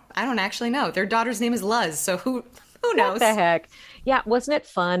I don't actually know. Their daughter's name is Luz, so who knows? What the heck? Yeah, wasn't it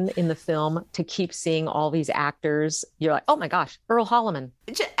fun in the film to keep seeing all these actors? You're like, oh my gosh, Earl Holliman.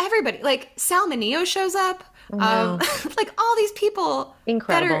 Everybody, like Sal Mineo shows up. Like all these people.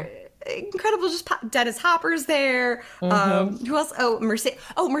 Incredible. Incredible. Just Dennis Hopper's there. Who else?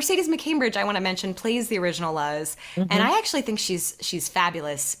 Mercedes McCambridge, I want to mention, plays the original Luz. And I actually think she's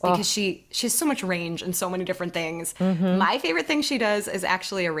fabulous because she has so much range and so many different things. My favorite thing she does is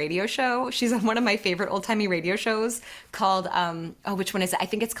actually a radio show. She's on one of my favorite old-timey radio shows called, which one is it? I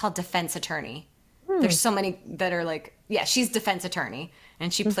think it's called Defense Attorney. There's so many that are like, she's defense attorney.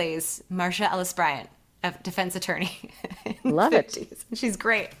 And she plays Marsha Ellis Bryant, a defense attorney. Love it. She's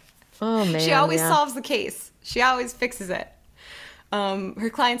great. Oh She man, always yeah. solves the case. She always fixes it. Her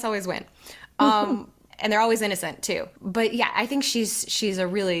clients always win. And they're always innocent too. But yeah, I think she's a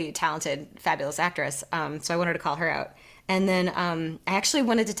really talented, fabulous actress. So I wanted to call her out. And then I actually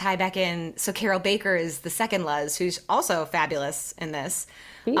wanted to tie back in. So Carol Baker is the second Luz, who's also fabulous in this.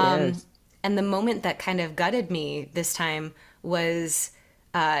 He Um, is. and the moment that kind of gutted me this time was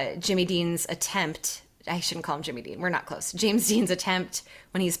Jimmy Dean's attempt. I shouldn't call him Jimmy Dean. We're not close. James Dean's attempt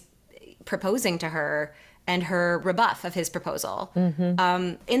when he's proposing to her and her rebuff of his proposal.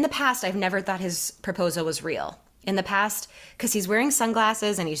 In the past, I've never thought his proposal was real. In the past, because he's wearing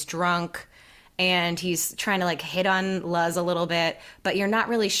sunglasses and he's drunk and he's trying to like hit on Luz a little bit, but you're not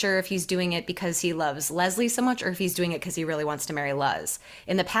really sure if he's doing it because he loves Leslie so much or if he's doing it because he really wants to marry Luz.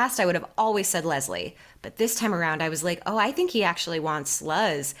 In the past, I would have always said Leslie, but this time around, I was like, oh, I think he actually wants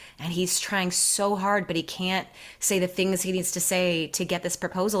Luz, and he's trying so hard, but he can't say the things he needs to say to get this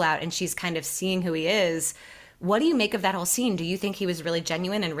proposal out, and she's kind of seeing who he is. What do you make of that whole scene? Do you think he was really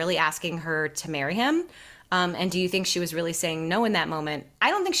genuine and really asking her to marry him? And do you think she was really saying no in that moment? I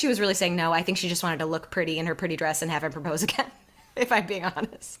don't think she was really saying no. I think she just wanted to look pretty in her pretty dress and have him propose again, if I'm being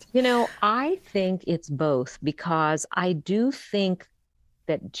honest. I think it's both because I do think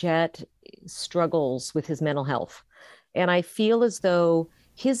that Jet struggles with his mental health. And I feel as though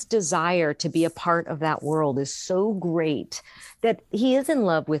his desire to be a part of that world is so great that he is in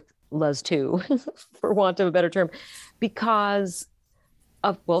love with Luz too, for want of a better term, because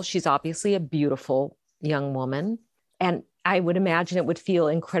well, she's obviously a beautiful young woman. And I would imagine it would feel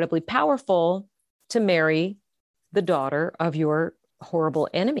incredibly powerful to marry the daughter of your horrible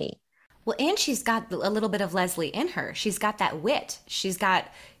enemy. Well, and she's got a little bit of Leslie in her. She's got that wit. She's got,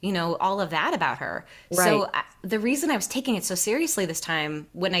 all of that about her. Right. So the reason I was taking it so seriously this time,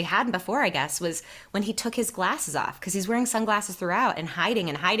 when I hadn't before, I guess, was when he took his glasses off, because he's wearing sunglasses throughout and hiding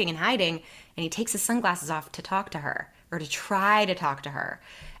and hiding and hiding. And he takes his sunglasses off to talk to her or to try to talk to her.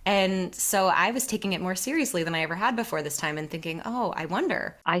 And so I was taking it more seriously than I ever had before this time and thinking, oh, I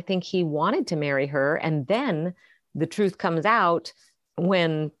wonder. I think he wanted to marry her. And then the truth comes out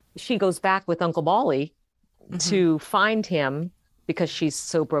when she goes back with Uncle Bolly to find him because she's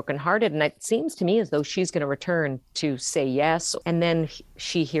so brokenhearted. And it seems to me as though she's going to return to say yes. And then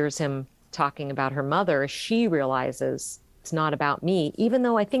she hears him talking about her mother. She realizes it's not about me, even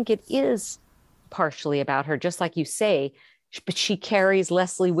though I think it is partially about her, just like you say, but she carries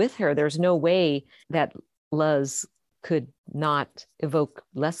Leslie with her. There's no way that Luz could not evoke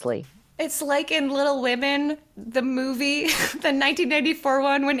Leslie. It's like in Little Women, the movie, the 1994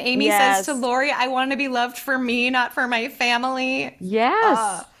 one, when Amy Yes. says to Laurie, I want to be loved for me, not for my family.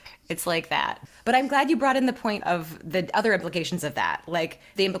 Yes. It's like that. But I'm glad you brought in the point of the other implications of that, like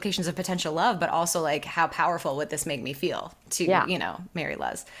the implications of potential love, but also like how powerful would this make me feel to, marry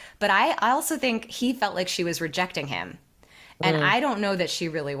Luz. But I also think he felt like she was rejecting him. And I don't know that she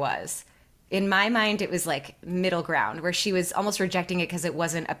really was. In my mind, it was like middle ground where she was almost rejecting it because it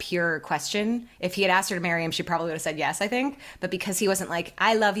wasn't a pure question. If he had asked her to marry him, she probably would have said yes, I think. But because he wasn't like,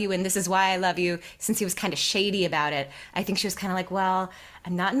 I love you and this is why I love you, since he was kind of shady about it, I think she was kind of like, well,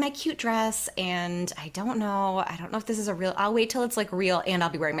 I'm not in my cute dress and I don't know. I don't know if this is a real, I'll wait till it's like real and I'll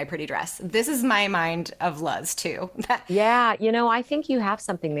be wearing my pretty dress. This is my mind of Luz too. Yeah. I think you have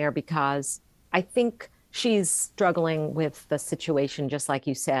something there because I think she's struggling with the situation, just like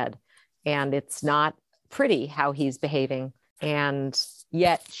you said. And it's not pretty how he's behaving. And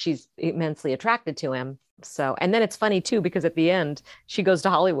yet she's immensely attracted to him. So, and then it's funny too, because at the end, she goes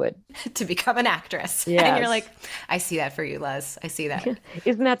to Hollywood to become an actress. Yes. And you're like, I see that for you, Luz. I see that.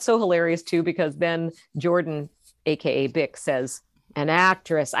 Isn't that so hilarious too? Because then Jordan, AKA Bick, says, an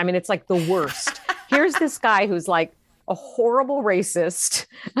actress. I mean, it's like the worst. Here's this guy who's like a horrible racist.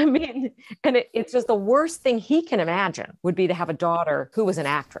 I mean, and it's just the worst thing he can imagine would be to have a daughter who was an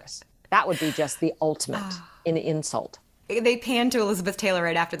actress. That would be just the ultimate in insult. They pan to Elizabeth Taylor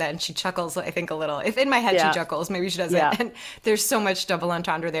right after that, and she chuckles, I think, a little. If in my head she chuckles, maybe she doesn't. Yeah. And there's so much double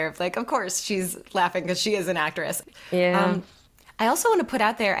entendre there. Of course, she's laughing because she is an actress. Yeah. I also want to put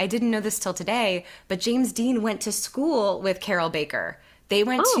out there, I didn't know this till today, but James Dean went to school with Carol Baker. They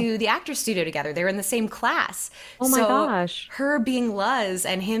went to the actor's studio together. They were in the same class. Oh my gosh. Her being Luz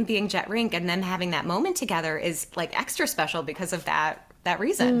and him being Jet Rink and them having that moment together is like extra special because of that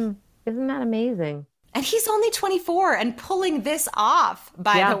reason. Isn't that amazing? And he's only 24 and pulling this off,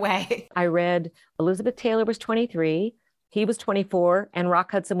 by the way. I read Elizabeth Taylor was 23, he was 24, and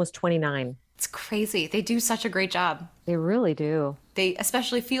Rock Hudson was 29. It's crazy. They do such a great job. They really do. They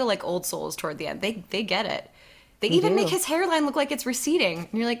especially feel like old souls toward the end. They get it. They even make his hairline look like it's receding. And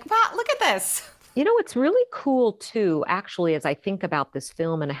you're like, wow, look at this. You know, it's really cool too, actually, as I think about this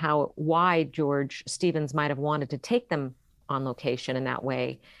film and how why George Stevens might have wanted to take them on location in that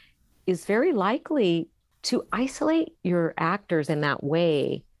way, is very likely to isolate your actors in that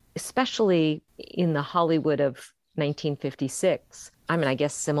way, especially in the Hollywood of 1956. I mean, I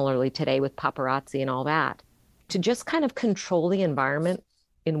guess similarly today with paparazzi and all that, to just kind of control the environment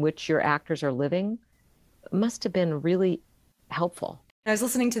in which your actors are living must have been really helpful. I was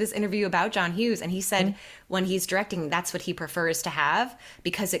listening to this interview about John Hughes, and he said when he's directing, that's what he prefers to have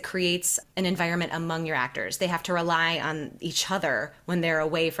because it creates an environment among your actors. They have to rely on each other when they're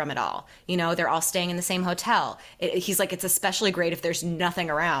away from it all. You know, they're all staying in the same hotel. He's like, it's especially great if there's nothing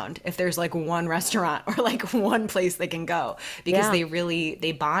around, if there's like one restaurant or like one place they can go, because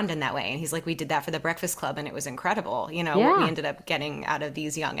they bond in that way. And he's like, we did that for the Breakfast Club, and it was incredible. You know, what we ended up getting out of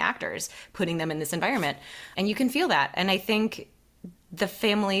these young actors, putting them in this environment. And you can feel that. And I think the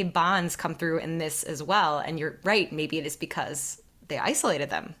family bonds come through in this as well. And you're right, maybe it is because they isolated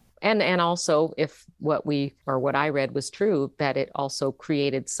them. And also, if what I read was true, that it also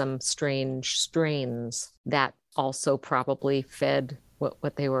created some strange strains that also probably fed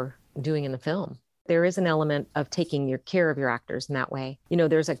what they were doing in the film. There is an element of taking care of your actors in that way. You know,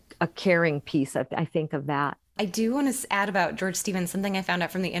 there's a caring piece, I think, of that. I do want to add about George Stevens, something I found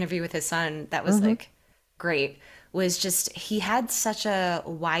out from the interview with his son that was like great, was just he had such a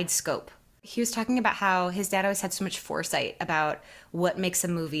wide scope. He was talking about how his dad always had so much foresight about what makes a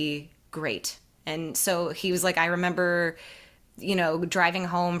movie great. And so he was like, I remember, you know, driving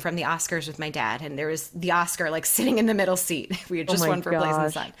home from the Oscars with my dad, and there was the Oscar like sitting in the middle seat. We had just won for Place in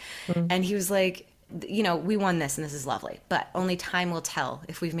the Sun. And he was like, you know, we won this and this is lovely, but only time will tell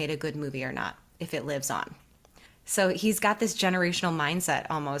if we've made a good movie or not, if it lives on. So he's got this generational mindset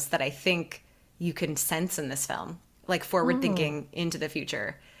almost that I think you can sense in this film, like forward thinking into the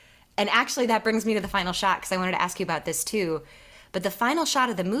future. And actually that brings me to the final shot, because I wanted to ask you about this too. But the final shot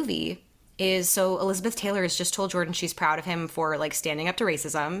of the movie is, so Elizabeth Taylor has just told Jordan she's proud of him for like standing up to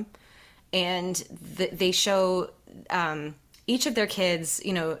racism. And they show each of their kids,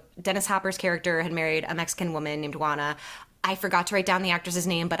 you know, Dennis Hopper's character had married a Mexican woman named Juana. I forgot to write down the actress's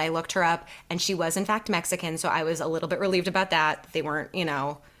name, but I looked her up and she was in fact Mexican. So I was a little bit relieved about that. They weren't, you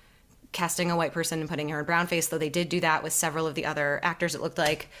know, casting a white person and putting her in brownface, though they did do that with several of the other actors, it looked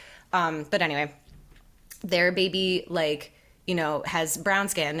like. But anyway, their baby, like, you know, has brown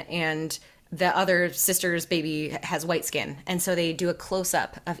skin, and the other sister's baby has white skin. And so they do a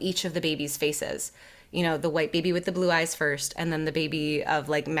close-up of each of the baby's faces. You know, the white baby with the blue eyes first, and then the baby of,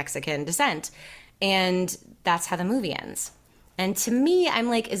 like, Mexican descent. And that's how the movie ends. And to me, I'm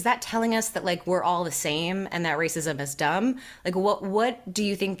like, is that telling us that, like, we're all the same and that racism is dumb? Like, what do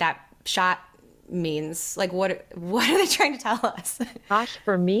you think that shot means? Like, what are they trying to tell us? Gosh,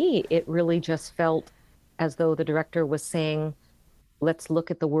 for me, it really just felt as though the director was saying, let's look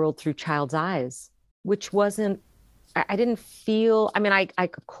at the world through child's eyes, which wasn't, I didn't feel, I mean, I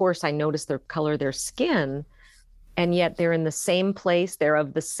of course, I noticed their color, their skin, and yet they're in the same place. They're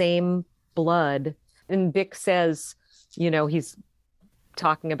of the same blood. And Vic says, you know, he's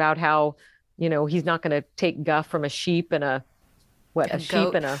talking about how, you know, he's not going to take guff from a sheep and a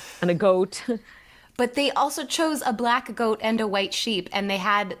sheep and a goat. But they also chose a black goat and a white sheep, and they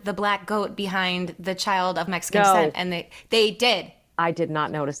had the black goat behind the child of Mexican descent, and they did. I did not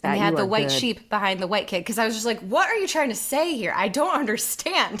notice that. And they had the white sheep behind the white kid, because I was just like, what are you trying to say here? I don't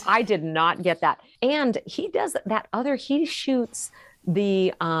understand. I did not get that. And he does that he shoots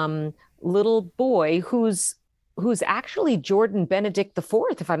the little boy who's actually Jordan Benedict IV,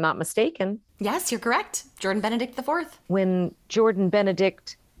 if I'm not mistaken. Yes, you're correct. Jordan Benedict IV. When Jordan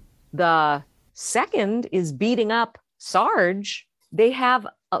Benedict the second is beating up Sarge, they have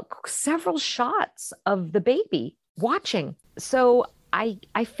several shots of the baby watching. So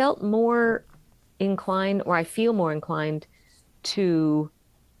I felt more inclined, or I feel more inclined to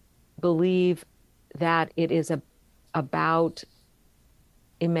believe that it is about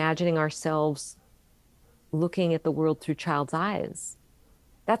imagining ourselves looking at the world through child's eyes.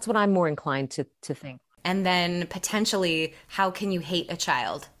 That's what I'm more inclined to think. And then potentially, how can you hate a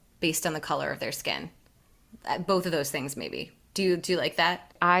child based on the color of their skin? Both of those things, maybe. Do you like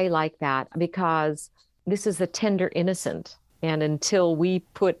that? I like that, because this is the tender innocent. And until we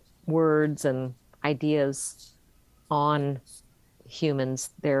put words and ideas on humans,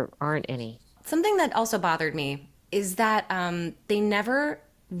 there aren't any. Something that also bothered me is that they never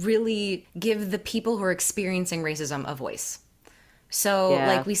really give the people who are experiencing racism a voice. So,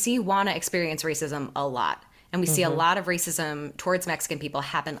 like, we see Juana experience racism a lot. And we see a Mm-hmm. lot of racism towards Mexican people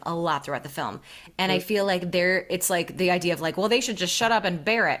happen a lot throughout the film. And I feel like it's like the idea of like, well, they should just shut up and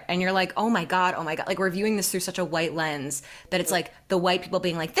bear it. And you're like, oh my God, oh my God. Like we're viewing this through such a white lens that it's like the white people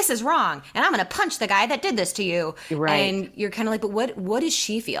being like, this is wrong. And I'm going to punch the guy that did this to you. Right. And you're kind of like, but what does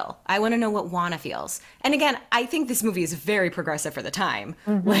she feel? I want to know what Juana feels. And again, I think this movie is very progressive for the time.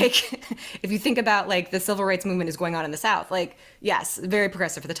 Like if you think about like the civil rights movement is going on in the South, like, yes, very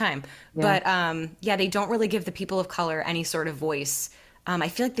progressive for the time. Yeah. But yeah, they don't really give the people of color any sort of voice. I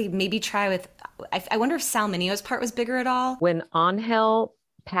feel like they maybe try with, I wonder if Sal Mineo's part was bigger at all. When Angel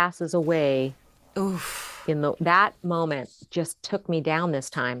passes away, Oof. that moment just took me down this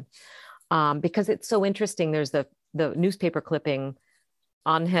time, because it's so interesting. There's the newspaper clipping.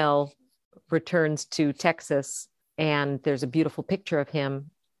 Angel returns to Texas, and there's a beautiful picture of him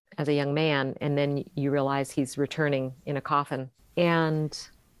as a young man, and then you realize he's returning in a coffin. And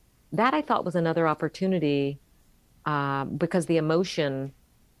that I thought was another opportunity, because the emotion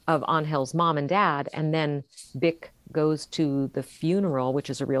of Angel's mom and dad, and then Vic goes to the funeral, which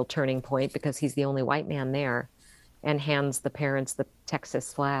is a real turning point because he's the only white man there, and hands the parents the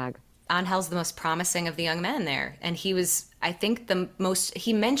Texas flag. Angel's the most promising of the young men there. And he was, I think,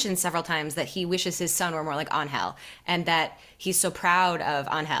 he mentioned several times that he wishes his son were more like Angel and that he's so proud of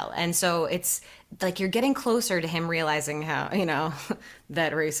Angel. And so it's like you're getting closer to him realizing how,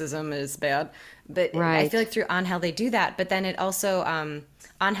 that racism is bad. But Right. I feel like through Angel they do that. But then it also,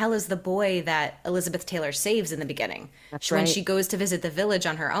 Angel is the boy that Elizabeth Taylor saves in the beginning. That's When right. she goes to visit the village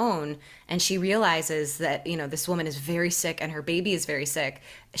on her own and she realizes that, this woman is very sick and her baby is very sick,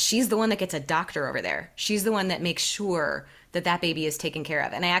 she's the one that gets a doctor over there. She's the one that makes sure that baby is taken care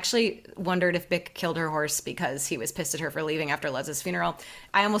of. And I actually wondered if Bick killed her horse because he was pissed at her for leaving after Les's funeral.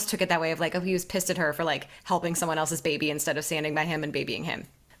 I almost took it that way of like, oh, he was pissed at her for like helping someone else's baby instead of standing by him and babying him.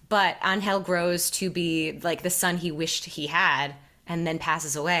 But Angel grows to be like the son he wished he had and then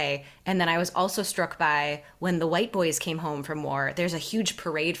passes away. And then I was also struck by when the white boys came home from war, there's a huge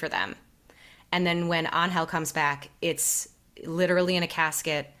parade for them. And then when Angel comes back, it's literally in a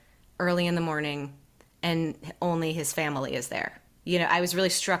casket early in the morning and only his family is there. I was really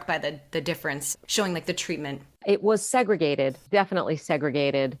struck by the difference, showing like the treatment. It was segregated, definitely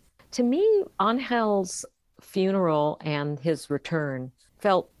segregated. To me, Angel's funeral and his return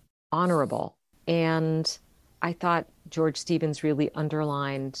felt honorable. And I thought George Stevens really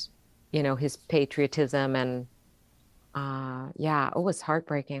underlined, his patriotism, and it was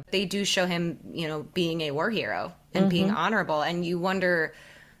heartbreaking. They do show him, being a war hero and being honorable. And you wonder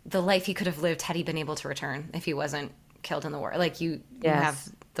the life he could have lived had he been able to return if he wasn't killed in the war. Like you have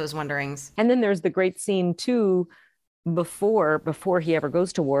those wonderings. And then there's the great scene too, before he ever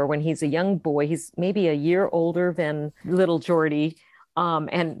goes to war, when he's a young boy. He's maybe a year older than little Geordie,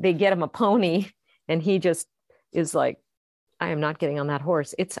 and they get him a pony, and he just is like, I am not getting on that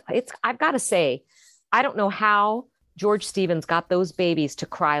horse. It's I've got to say, I don't know how George Stevens got those babies to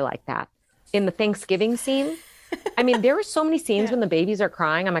cry like that in the Thanksgiving scene. I mean, there are so many scenes when the babies are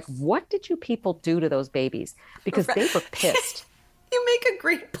crying. I'm like, what did you people do to those babies? Because they were pissed. You make a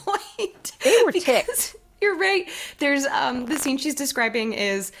great point. They were ticked. You're right. There's the scene she's describing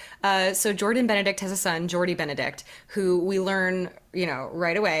is so Jordan Benedict has a son, Jordy Benedict, who we learn,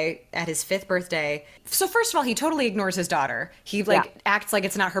 right away at his 5th birthday. So first of all, he totally ignores his daughter. He acts like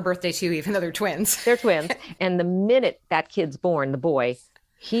it's not her birthday too, even though they're twins. They're twins. And the minute that kid's born, the boy,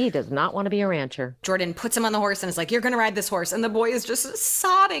 he does not want to be a rancher. Jordan puts him on the horse and is like, you're going to ride this horse. And the boy is just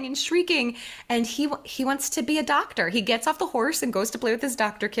sobbing and shrieking. And he wants to be a doctor. He gets off the horse and goes to play with his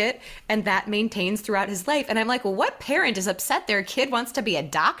doctor kit. And that maintains throughout his life. And I'm like, well, what parent is upset their kid wants to be a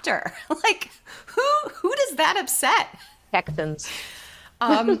doctor? Like, who does that upset? Texans.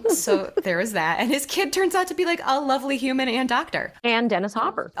 So there was that. And his kid turns out to be like a lovely human and doctor. And Dennis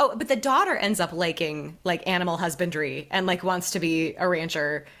Hopper. Oh, but the daughter ends up liking like animal husbandry and like wants to be a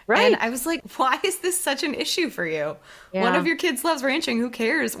rancher. Right. And I was like, why is this such an issue for you? Yeah. One of your kids loves ranching. Who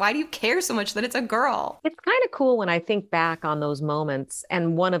cares? Why do you care so much that it's a girl? It's kind of cool when I think back on those moments,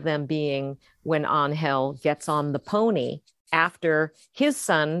 and one of them being when Angel gets on the pony after his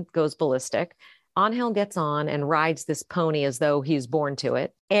son goes ballistic. Angel gets on and rides this pony as though he's born to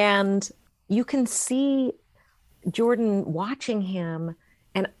it. And you can see Jordan watching him.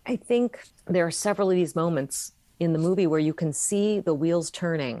 And I think there are several of these moments in the movie where you can see the wheels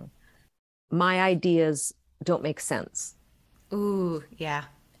turning. My ideas don't make sense. Ooh, yeah.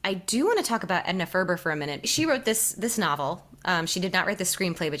 I do want to talk about Edna Ferber for a minute. She wrote this novel. She did not write the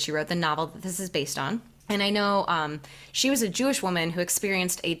screenplay, but she wrote the novel that this is based on. And I know she was a Jewish woman who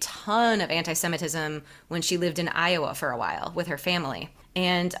experienced a ton of anti-Semitism when she lived in Iowa for a while with her family.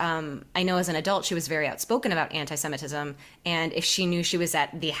 And I know as an adult, she was very outspoken about anti Semitism. And if she knew she was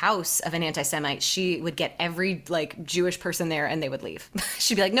at the house of an anti Semite, she would get every like Jewish person there and they would leave.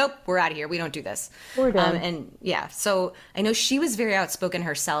 She'd be like, nope, we're out of here. We don't do this. We're done. And yeah, so I know she was very outspoken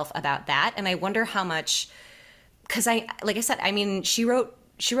herself about that. And I wonder how much, because like I said, I mean, she wrote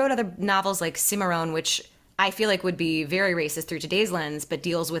other novels like Cimarron, which I feel like would be very racist through today's lens, but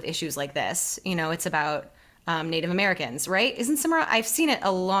deals with issues like this. You know, it's about Native Americans, right? Isn't Cimarron? I've seen it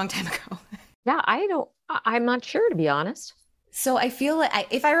a long time ago. Yeah, I'm not sure, to be honest. So I feel like,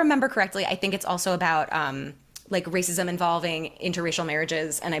 if I remember correctly, I think it's also about like racism involving interracial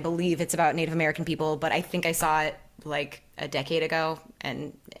marriages, and I believe it's about Native American people. But I think I saw it like a decade ago,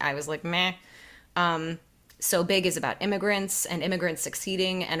 and I was like, meh. So Big is about immigrants and immigrants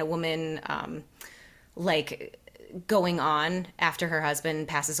succeeding, and a woman like going on after her husband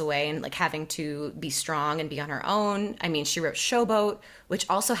passes away and like having to be strong and be on her own. I mean, she wrote Showboat, which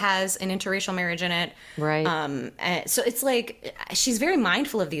also has an interracial marriage in it. Right. And so it's like she's very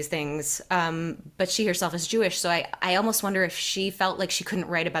mindful of these things, but she herself is Jewish. So I almost wonder if she felt like she couldn't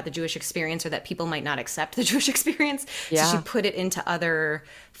write about the Jewish experience or that people might not accept the Jewish experience. Yeah. So she put it into other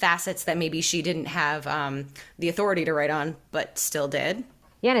facets that maybe she didn't have the authority to write on, but still did.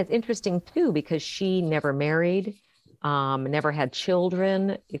 Yeah, and it's interesting too because she never married, never had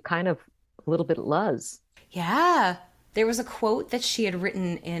children. It kind of a little bit Luz. Yeah. There was a quote that she had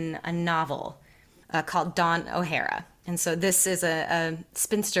written in a novel called Dawn O'Hara. And so this is a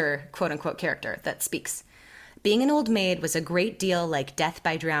spinster, quote unquote, character that speaks. Being an old maid was a great deal like death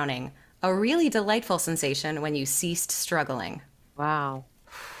by drowning, a really delightful sensation when you ceased struggling. Wow.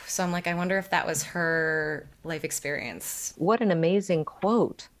 So I'm like, I wonder if that was her life experience. What an amazing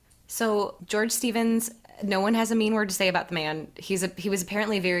quote. So George Stevens, no one has a mean word to say about the man. He was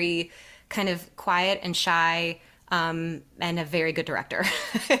apparently very kind of quiet and shy, and a very good director.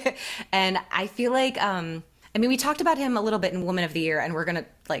 And I feel like, I mean, we talked about him a little bit in Woman of the Year, and we're gonna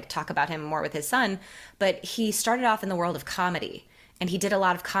like talk about him more with his son. But he started off in the world of comedy, and he did a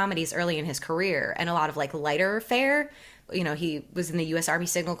lot of comedies early in his career, and a lot of like lighter fare. You know, he was in the U.S. Army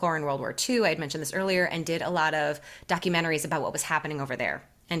Signal Corps in World War II. I had mentioned this earlier, and did a lot of documentaries about what was happening over there.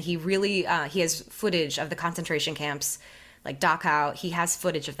 And he really, he has footage of the concentration camps, like Dachau. He has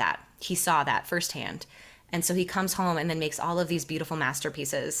footage of that. He saw that firsthand. And so he comes home and then makes all of these beautiful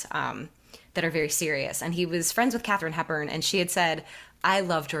masterpieces that are very serious. And he was friends with Katharine Hepburn, and she had said, I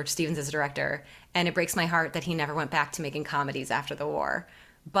love George Stevens as a director, and it breaks my heart that he never went back to making comedies after the war.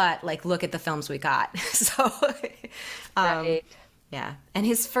 But like, look at the films we got. So, Right. yeah. And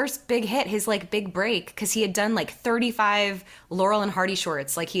his first big hit, his like big break, because he had done like 35 Laurel and Hardy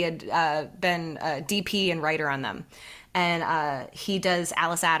shorts. Like he had been DP and writer on them. And he does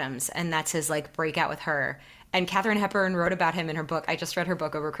Alice Adams, and that's his like breakout with her. And Katharine Hepburn wrote about him in her book. I just read her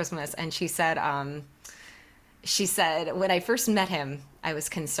book over Christmas, and she said, when I first met him, I was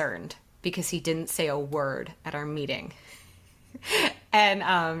concerned because he didn't say a word at our meeting.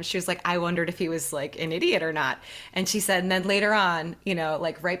 And she was like, I wondered if he was like an idiot or not. And she said, and then later on, you know,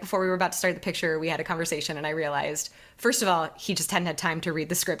 like right before we were about to start the picture, we had a conversation, and I realized, first of all, he just hadn't had time to read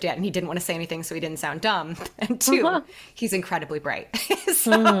the script yet, and he didn't want to say anything so he didn't sound dumb. And two, he's incredibly bright.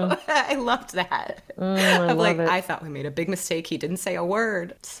 So I loved that. I I'm like, love it. I thought we made a big mistake. He didn't say a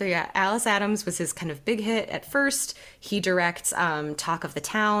word. So yeah, Alice Adams was his kind of big hit at first. He directs Talk of the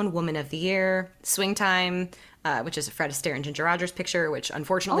Town, Woman of the Year, Swing Time, which is a Fred Astaire and Ginger Rogers picture, which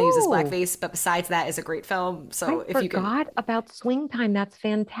unfortunately uses blackface, but besides that is a great film. So I if you can, forgot about Swing Time. That's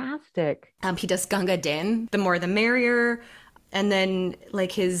fantastic. he does Gunga Din, The More the Merrier. And then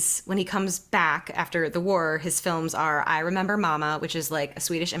like when he comes back after the war, his films are I Remember Mama, which is like a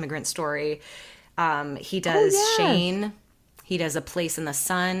Swedish immigrant story. He does yes. Shane, he does A Place in the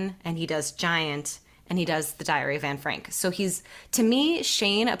Sun, and he does Giant, and he does The Diary of Anne Frank. So to me,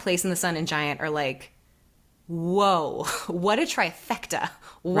 Shane, A Place in the Sun, and Giant are like, whoa, what a trifecta.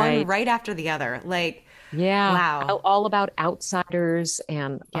 One right after the other. Like, Yeah. wow. All about outsiders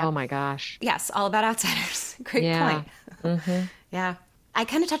and Yep. oh my gosh. Yes, all about outsiders. Great Yeah. point. Yeah. I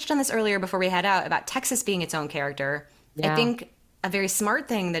kind of touched on this earlier before we head out about Texas being its own character. Yeah. I think a very smart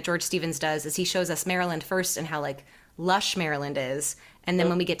thing that George Stevens does is he shows us Maryland first and how like lush Maryland is. And then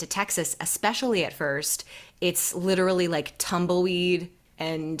when we get to Texas, especially at first, it's literally like tumbleweed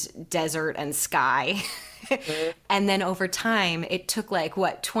and desert and sky. And then over time, it took like,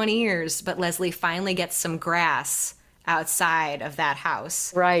 20 years, but Leslie finally gets some grass outside of that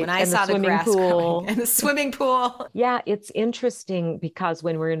house. Right, When I and the saw the swimming grass pool. growing and the swimming pool. Yeah, it's interesting because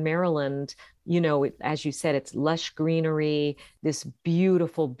when we're in Maryland, as you said, it's lush greenery, this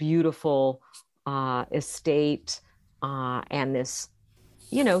beautiful, beautiful estate, and this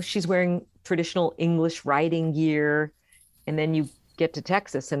she's wearing traditional English riding gear. And then you get to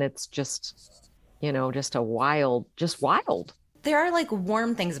Texas and it's just just wild. There are like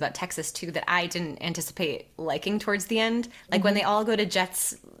warm things about Texas too that I didn't anticipate liking towards the end. Like when they all go to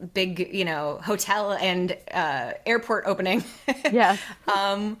Jet's big, hotel and airport opening. Yes.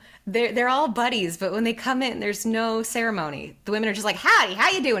 They're all buddies, but when they come in, there's no ceremony. The women are just like, "Howdy,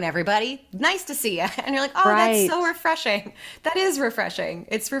 how you doing, everybody? Nice to see you." And you're like, "Oh, Right. that's so refreshing." That is refreshing.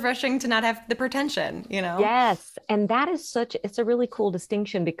 It's refreshing to not have the pretension. Yes. And it's a really cool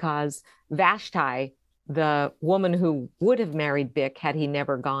distinction because Vashti, the woman who would have married Vic had he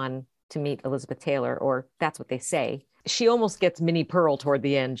never gone to meet Elizabeth Taylor, or that's what they say, she almost gets Minnie Pearl toward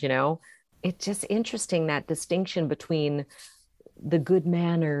the end. It's just interesting, that distinction between the good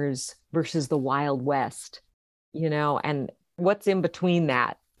manners versus the Wild West, and what's in between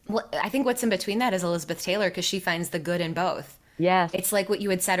that. Well, I think what's in between that is Elizabeth Taylor, because she finds the good in both. Yes. It's like what you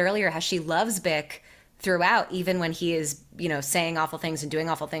had said earlier, how she loves Bick throughout, even when he is, saying awful things and doing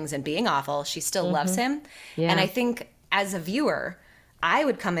awful things and being awful, she still loves him. Yeah. And I think as a viewer, I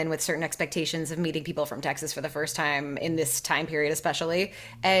would come in with certain expectations of meeting people from Texas for the first time in this time period, especially.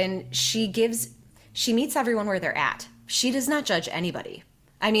 And she meets everyone where they're at. She does not judge anybody.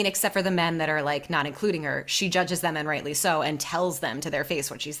 I mean, except for the men that are like not including her. She judges them, and rightly so, and tells them to their face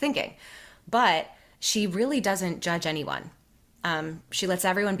what she's thinking. But she really doesn't judge anyone. She lets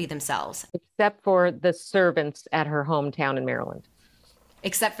everyone be themselves. Except for the servants at her hometown in Maryland.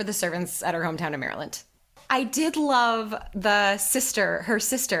 Except for the servants at her hometown in Maryland. I did love her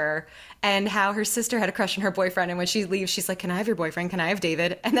sister, and how her sister had a crush on her boyfriend. And when she leaves, she's like, "Can I have your boyfriend? Can I have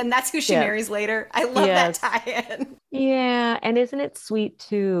David?" And then that's who she marries later. I love that tie-in. Yeah. And isn't it sweet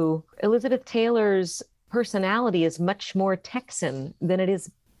too? Elizabeth Taylor's personality is much more Texan than it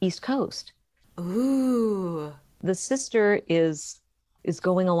is East Coast. Ooh. The sister is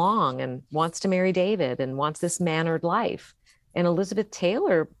going along and wants to marry David and wants this mannered life. And Elizabeth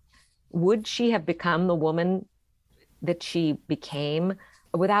Taylor, would she have become the woman that she became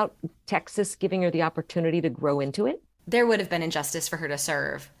without Texas giving her the opportunity to grow into it? There would have been injustice for her to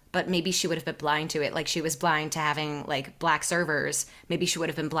serve, but maybe she would have been blind to it. Like she was blind to having like black servers. Maybe she would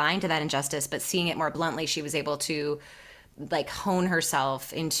have been blind to that injustice, but seeing it more bluntly, she was able to like hone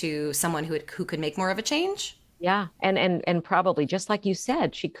herself into someone who could make more of a change. Yeah. And probably, just like you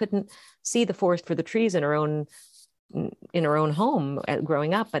said, she couldn't see the forest for the trees in her own home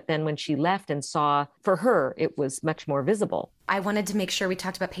growing up. But then when she left and saw, for her, it was much more visible. I wanted to make sure we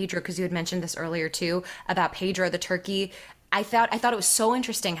talked about Pedro, because you had mentioned this earlier too, about Pedro the turkey. I thought it was so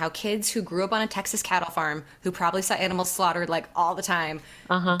interesting how kids who grew up on a Texas cattle farm, who probably saw animals slaughtered like all the time,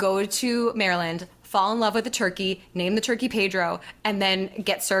 go to Maryland, fall in love with a turkey, name the turkey Pedro, and then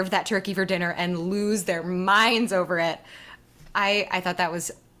get served that turkey for dinner and lose their minds over it. I thought that was,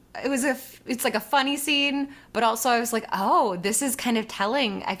 it's like a funny scene, but also I was like, oh, this is kind of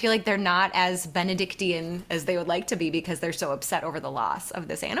telling. I feel like they're not as Benedictine as they would like to be because they're so upset over the loss of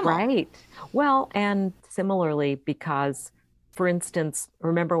this animal. Right. Well, and similarly, because, for instance,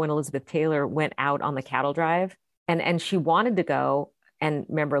 remember when Elizabeth Taylor went out on the cattle drive and she wanted to go, and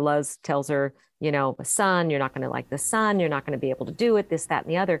remember Luz tells her, son, you're not going to like the sun, you're not going to be able to do it, this, that,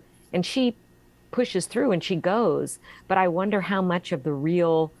 and the other. And she pushes through and she goes. But I wonder how much of the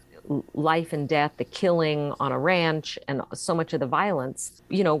real life and death, the killing on a ranch, and so much of the violence,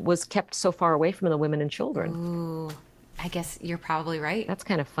 was kept so far away from the women and children. Ooh, I guess you're probably right. That's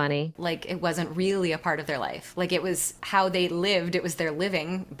kind of funny. Like it wasn't really a part of their life. Like it was how they lived. It was their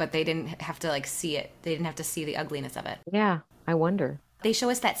living, but they didn't have to like see it. They didn't have to see the ugliness of it. Yeah, I wonder. They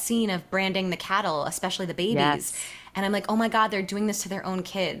show us that scene of branding the cattle, especially the babies. Yes. And I'm like, oh my God, they're doing this to their own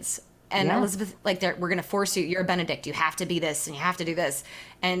kids. And Yeah. Elizabeth, like, we're going to force you. You're a Benedict. You have to be this and you have to do this.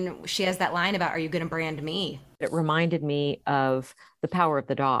 And she has that line about, are you going to brand me? It reminded me of The Power of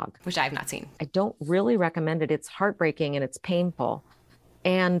the Dog, Which I have not seen. I don't really recommend it. It's heartbreaking and it's painful.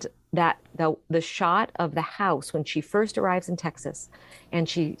 And that the shot of the house when she first arrives in Texas and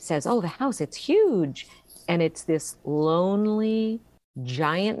she says, oh, the house, it's huge. And it's this lonely,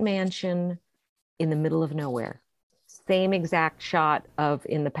 giant mansion in the middle of nowhere. Same exact shot of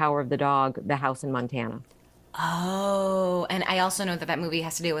in The Power of the Dog, the house in Montana. Oh, and I also know that that movie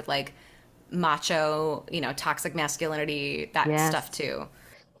has to do with like macho, toxic masculinity, that Yes. stuff too.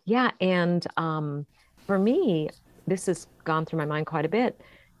 Yeah. And for me, this has gone through my mind quite a bit,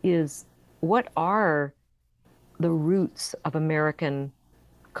 is what are the roots of American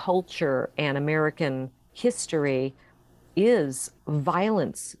culture and American history is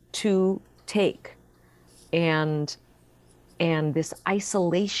violence to take. And this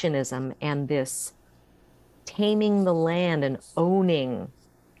isolationism and this taming the land and owning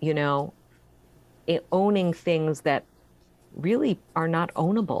you know, owning things that really are not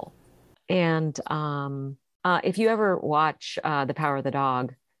ownable. And if you ever watch The Power of the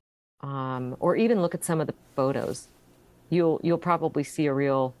Dog, or even look at some of the photos, you'll probably see a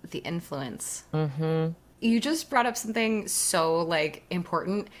real. The influence. Mhm. You just brought up something so like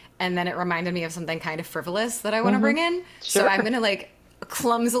important, and then it reminded me of something kind of frivolous that I want to bring in. So Sure. I'm gonna like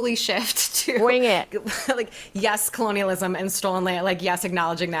clumsily shift to Wing it. like yes, colonialism and stolen land, like yes,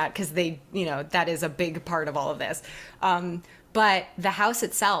 acknowledging that because they, that is a big part of all of this. But the house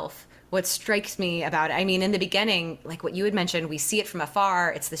itself, what strikes me about it, I mean, in the beginning, like what you had mentioned, we see it from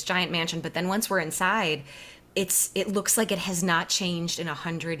afar. It's this giant mansion, but then once we're inside, it looks like it has not changed in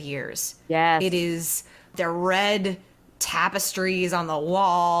 100 years. Yes. It is the red tapestries on the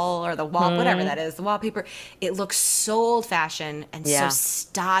wall or the wall, whatever that is, the wallpaper. It looks so old fashioned and Yeah. so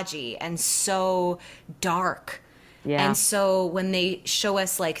stodgy and so dark. Yeah. And so when they show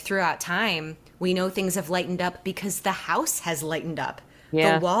us like throughout time, we know things have lightened up because the house has lightened up.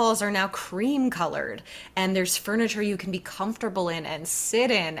 Yeah. The walls are now cream colored and there's furniture you can be comfortable in and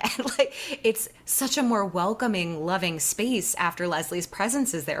sit in. And like, it's such a more welcoming, loving space after Leslie's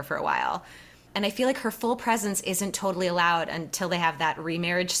presence is there for a while. And I feel like her full presence isn't totally allowed until they have that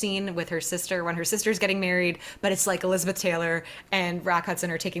remarriage scene with her sister when her sister's getting married, but it's like Elizabeth Taylor and Rock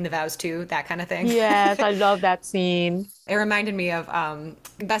Hudson are taking the vows too, that kind of thing. Yes, I love that scene. It reminded me of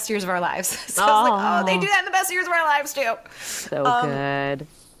Best Years of Our Lives. So I was like, oh, they do that in the Best Years of Our Lives too. So good.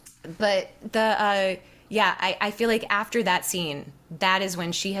 But I feel like after that scene, that is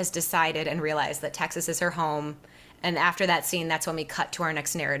when she has decided and realized that Texas is her home. And after that scene, that's when we cut to our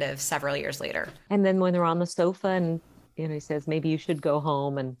next narrative several years later. And then when they're on the sofa and, he says, maybe you should go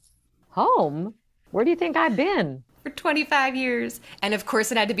home. And home? Where do you think I've been? For 25 years. And of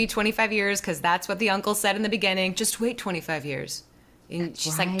course, it had to be 25 years because that's what the uncle said in the beginning. Just wait 25 years. And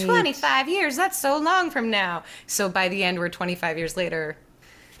she's like, 25 years? That's so long from now. So by the end, we're 25 years later.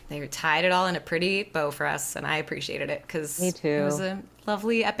 They tied it all in a pretty bow for us, and I appreciated it because Me too. It was a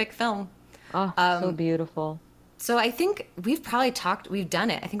lovely, epic film. Oh, so beautiful. So I think we've done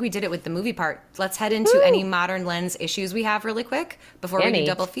it. I think we did it with the movie part. Let's head into any modern lens issues we have really quick before we do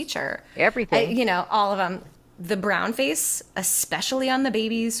double feature. Everything. All of them. The brown face, especially on the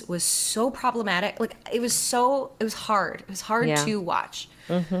babies, was so problematic. Like it was hard. It was hard to watch.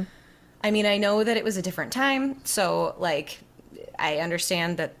 Mm-hmm. I mean, I know that it was a different time. So like, I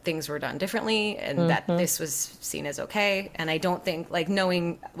understand that things were done differently and that this was seen as okay. And I don't think, like,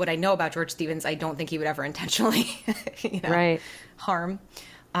 knowing what I know about George Stevens, I don't think he would ever intentionally, harm.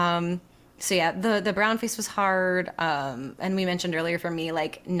 So yeah, the brown face was hard. And we mentioned earlier for me,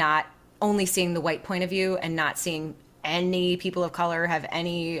 like, not only seeing the white point of view and not seeing any people of color have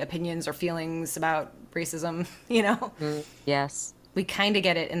any opinions or feelings about racism, Yes. We kind of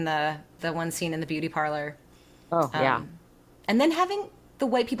get it in the one scene in the beauty parlor. Oh, yeah. And then having the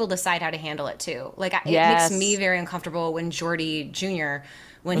white people decide how to handle it too. Like it Yes. makes me very uncomfortable when Geordie Jr.,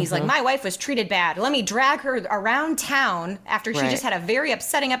 when he's like, my wife was treated bad. Let me drag her around town after she just had a very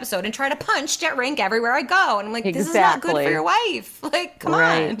upsetting episode and try to punch Jet Rink everywhere I go. And I'm like, this is not good for your wife. Like, come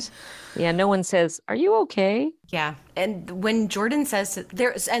on. Yeah, no one says, are you okay? Yeah. And when Jordan says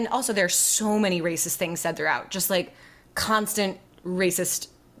there's so many racist things said throughout, just like constant racist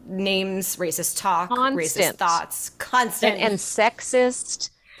names, racist talk, racist thoughts, constant and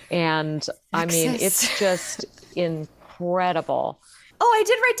sexist. And I mean, it's just incredible. Oh, I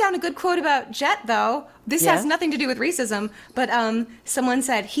did write down a good quote about Jet, though. This has nothing to do with racism, but someone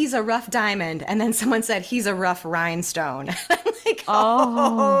said, he's a rough diamond, and then someone said, he's a rough rhinestone. I'm like,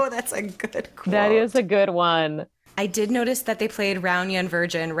 oh, that's a good quote. That is a good one. I did notice that they played Round Young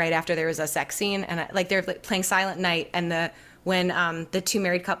Virgin right after there was a sex scene, and they're playing Silent Night, and when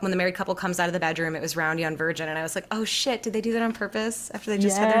the married couple comes out of the bedroom, it was Round Young Virgin, and I was like, oh shit, did they do that on purpose after they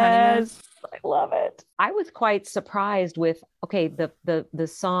just had their honeymoon? I love it. I was quite surprised with the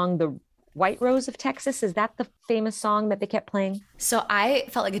song "The White Rose of Texas." Is that the famous song that they kept playing? So I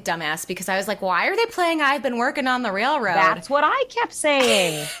felt like a dumbass because I was like, why are they playing "I've Been Working on the Railroad"? That's what I kept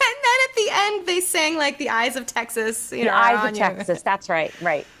saying. And then at the end, they sang like "The Eyes of Texas." The Eyes of Texas. That's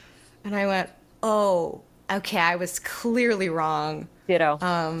right. And I went, oh. Okay, I was clearly wrong. Ditto.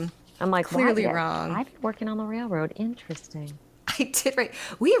 I'm like, clearly wrong. I've been working on the railroad. Interesting. I did right.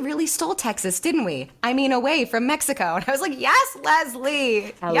 We really stole Texas, didn't we? I mean, away from Mexico. And I was like, yes,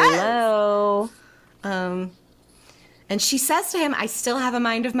 Leslie. Hello. Yes. And she says to him, I still have a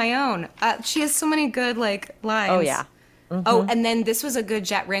mind of my own. She has so many good lines. Oh, yeah. Mm-hmm. Oh, and then this was a good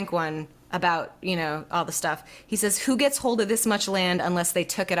Jet Rink one about, all the stuff. He says, who gets hold of this much land unless they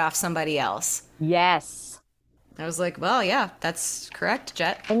took it off somebody else? Yes. I was like, well, yeah, that's correct,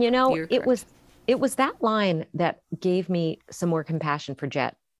 Jet. And You're it correct. was that line that gave me some more compassion for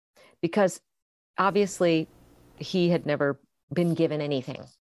Jet, because obviously he had never been given anything.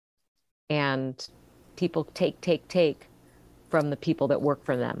 And people take from the people that work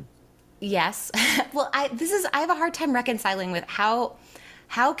for them. Yes. Well, I have a hard time reconciling with how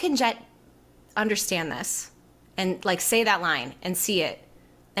can Jet understand this and like say that line and see it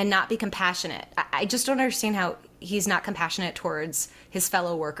and not be compassionate. I just don't understand how he's not compassionate towards his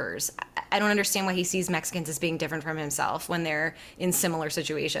fellow workers. I don't understand why he sees Mexicans as being different from himself when they're in similar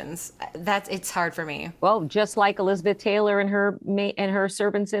situations. It's hard for me. Well, just like Elizabeth Taylor and her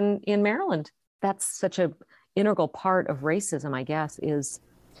servants in Maryland. That's such a integral part of racism, I guess, is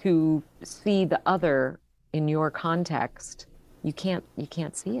to see the other in your context. You can't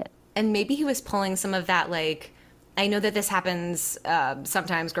see it. And maybe he was pulling some of that, like, I know that this happens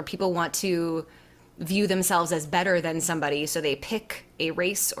sometimes where people want to view themselves as better than somebody, so they pick a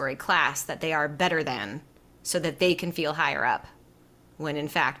race or a class that they are better than so that they can feel higher up, when in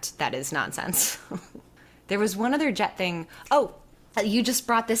fact that is nonsense. There was one other Jet thing. Oh, you just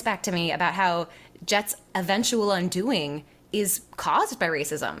brought this back to me about how Jet's eventual undoing is caused by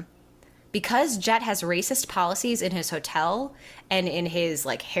racism. Because Jet has racist policies in his hotel and in his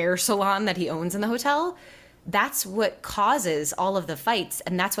like hair salon that he owns in the hotel, that's what causes all of the fights,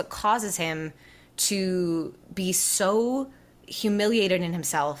 and that's what causes him to be so humiliated in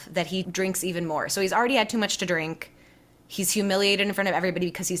himself that he drinks even more. So he's already had too much to drink. He's humiliated in front of everybody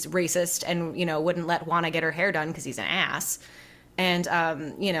because he's racist and, wouldn't let Juana get her hair done because he's an ass. And,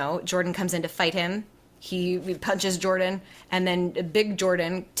 Jordan comes in to fight him. He punches Jordan, and then Big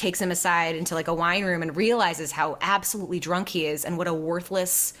Jordan takes him aside into like a wine room and realizes how absolutely drunk he is and what a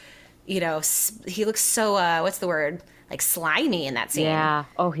worthless, he looks so, what's the word? Like slimy in that scene. Yeah.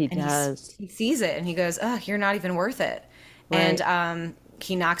 Oh, he And does. he sees it and he goes, oh, you're not even worth it. Right. And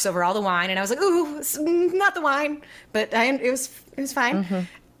he knocks over all the wine, and I was like, ooh, not the wine. But it was fine. Mm-hmm.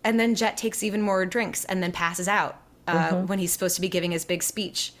 And then Jet takes even more drinks and then passes out when he's supposed to be giving his big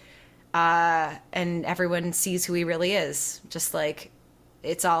speech. And everyone sees who he really is. Just like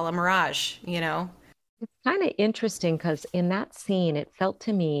it's all a mirage. It's kind of interesting because in that scene, it felt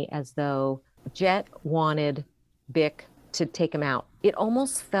to me as though Jet wanted Bick to take him out. It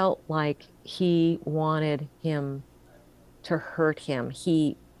almost felt like he wanted him to hurt him.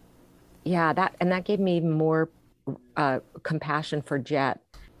 That gave me even more compassion for Jet.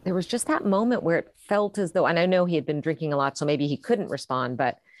 There was just that moment where it felt as though, and I know he had been drinking a lot, so maybe he couldn't respond,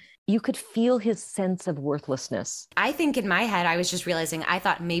 but you could feel his sense of worthlessness. I think in my head, I was just realizing, I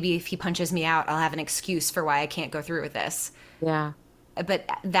thought maybe if he punches me out, I'll have an excuse for why I can't go through with this. Yeah. But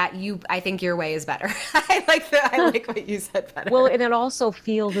I think your way is better. I like what you said better. Well, and it also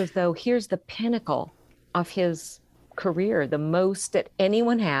feels as though here's the pinnacle of his career, the most that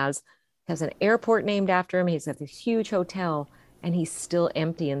anyone has an airport named after him. He's at this huge hotel, and he's still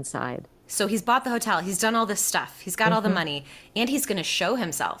empty inside. So he's bought the hotel. He's done all this stuff. He's got all the money, and he's going to show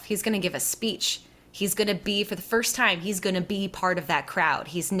himself. He's going to give a speech. He's going to be, for the first time, he's going to be part of that crowd.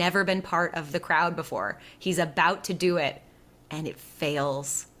 He's never been part of the crowd before. He's about to do it, and it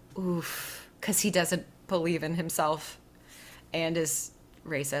fails. Oof. Because he doesn't believe in himself and is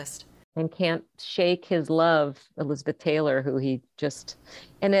racist. And can't shake his love, Elizabeth Taylor,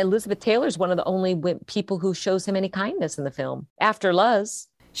 and Elizabeth Taylor's one of the only people who shows him any kindness in the film after Luz.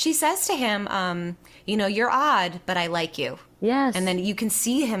 She says to him, you're odd, but I like you. Yes. And then you can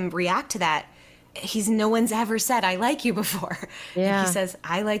see him react to that. No one's ever said, I like you before. Yeah. And he says,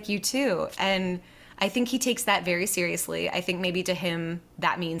 I like you too. And I think he takes that very seriously. I think maybe to him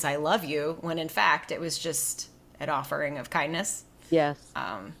that means I love you, when in fact it was just an offering of kindness. Yes.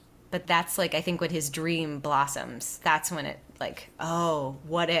 But that's like, I think when his dream blossoms, that's when it like, oh,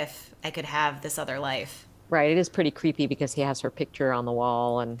 what if I could have this other life? Right. It is pretty creepy because he has her picture on the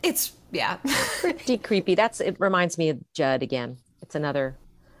wall, and It's, yeah. pretty creepy. It reminds me of Judd again. It's another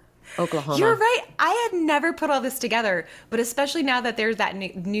Oklahoma. You're right. I had never put all this together, but especially now that there's that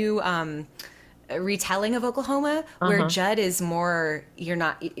new retelling of Oklahoma where Judd is more,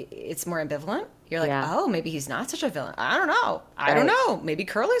 it's more ambivalent. You're like, Yeah. oh, maybe he's not such a villain. I don't know. I Right. don't know. Maybe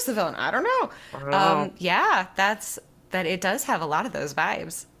Curly's the villain. I don't know. Yeah, that it does have a lot of those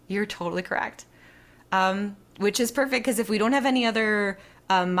vibes. You're totally correct. Which is perfect because if we don't have any other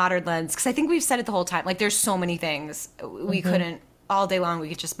modern lens, because I think we've said it the whole time, like there's so many things we couldn't all day long. We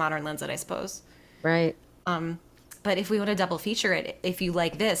could just modern lens it, I suppose. Right. But if we want to double feature it, if you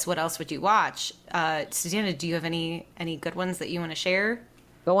like this, what else would you watch? Susanna, do you have any good ones that you want to share?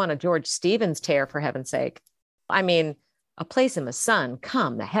 Go on a George Stevens tear, for heaven's sake. I mean, A Place in the Sun,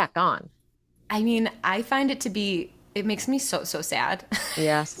 come the heck on. I mean, I find it to be, it makes me so, so sad.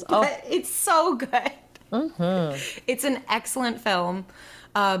 Yes. Oh. But it's so good. Hmm. It's an excellent film.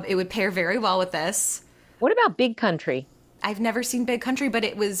 It would pair very well with this. What about Big Country? I've never seen Big Country, but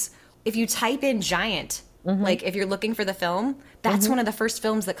it was, if you type in Giant, Hmm. like if you're looking for the film, that's Hmm. one of the first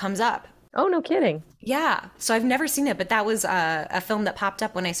films that comes up. Oh, no kidding. Yeah. So I've never seen it, but that was a film that popped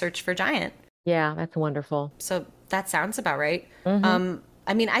up when I searched for Giant. Yeah, that's wonderful. So that sounds about right. Hmm.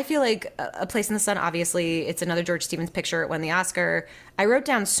 I mean, I feel like A Place in the Sun, obviously, it's another George Stevens picture. It won the Oscar. I wrote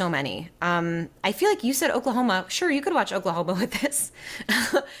down so many. I feel like you said Oklahoma. Sure, you could watch Oklahoma with this.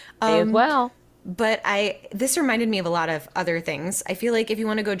 May as well. But this reminded me of a lot of other things. I feel like if you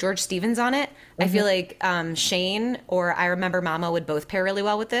want to go George Stevens on it, I feel like Shane or I Remember Mama would both pair really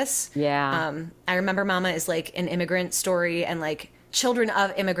well with this. Yeah. I Remember Mama is like an immigrant story and like children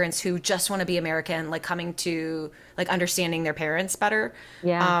of immigrants who just want to be American, like coming to like understanding their parents better.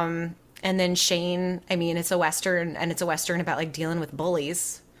 Yeah. And then Shane, I mean, it's a Western and it's a Western about like dealing with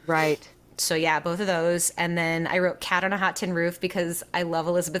bullies. Right. So yeah, both of those. And then I wrote Cat on a Hot Tin Roof because I love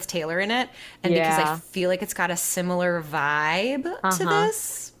Elizabeth Taylor in it. And because I Yeah. feel like it's got a similar vibe to Uh-huh.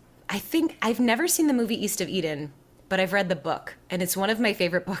 this. I think I've never seen the movie East of Eden, but I've read the book. And it's one of my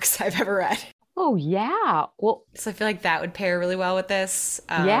favorite books I've ever read. Oh, yeah. Well, So I feel like that would pair really well with this.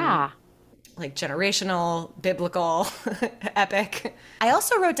 yeah. Like generational, biblical, epic. I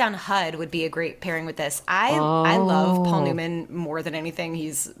also wrote down HUD would be a great pairing with this. I love Paul Oh. Newman more than anything.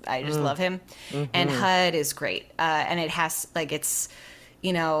 I just love him, and Mm-hmm. HUD is great. And it has like it's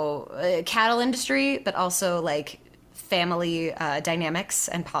cattle industry, but also like family dynamics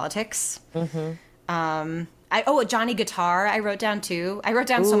and politics. Mm-hmm. Johnny Guitar I wrote down too. I wrote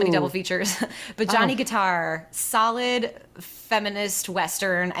down so many Ooh. double features, but Johnny Oh. Guitar, solid feminist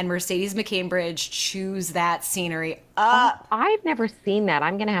Western, and Mercedes McCambridge choose that scenery up. I've never seen that.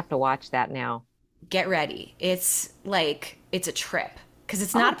 I'm gonna have to watch that now. Get ready. It's like, it's a trip because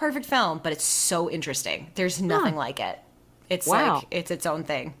it's not Oh. a perfect film, but it's so interesting. There's nothing like it. It's Wow. like, it's its own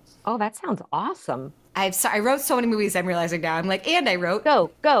thing. Oh, that sounds awesome. I wrote so many movies I'm realizing now. I'm like, and I wrote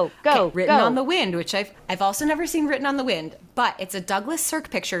Go, go, go, Written go. on the Wind, which I've also never seen Written on the Wind, but it's a Douglas Sirk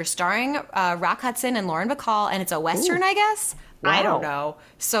picture starring Rock Hudson and Lauren Bacall, and it's a Western, Ooh. I guess. I don't Wow. know.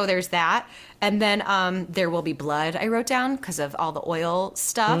 So there's that. And then There Will Be Blood, I wrote down because of all the oil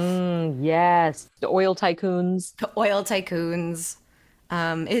stuff. Yes, the oil tycoons. The oil tycoons.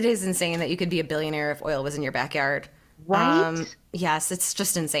 It is insane that you could be a billionaire if oil was in your backyard. Right? Yes, it's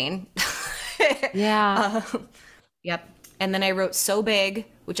just insane. Yeah. Yep. And then I wrote So Big,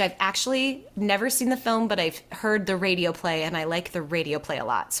 which I've actually never seen the film, but I've heard the radio play, and I like the radio play a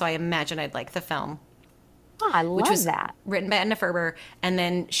lot. So I imagine I'd like the film, Oh, I which love was that. written by Edna Ferber. And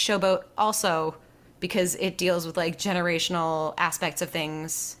then Showboat also, because it deals with like generational aspects of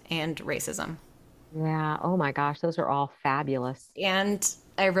things and racism. Yeah. Oh my gosh, those are all fabulous. And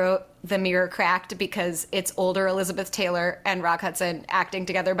I wrote The Mirror Cracked because it's older Elizabeth Taylor and Rock Hudson acting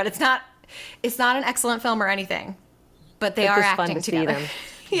together, but it's not an excellent film or anything. But they It's are just fun acting to see together. them.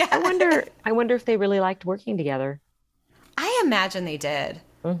 Yeah. I wonder if they really liked working together. I imagine they did.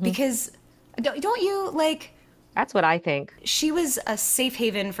 Because don't you like That's what I think. she was a safe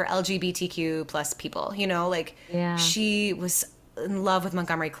haven for LGBTQ plus people, like Yeah. she was in love with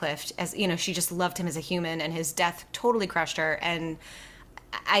Montgomery Clift, as she just loved him as a human, and his death totally crushed her. And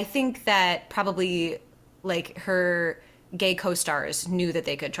I think that probably like her gay co-stars knew that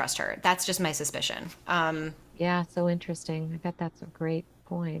they could trust her. That's just my suspicion. Yeah, so interesting. I bet that's a great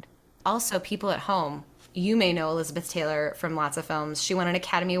point. Also, people at home, you may know Elizabeth Taylor from lots of films. She won an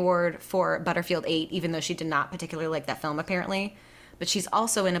Academy Award for Butterfield 8, even though she did not particularly like that film, apparently. But she's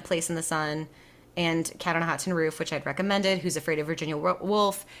also in A Place in the Sun and Cat on a Hot Tin Roof, which I'd recommended, Who's Afraid of Virginia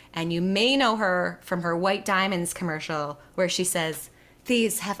Woolf. And you may know her from her White Diamonds commercial, where she says,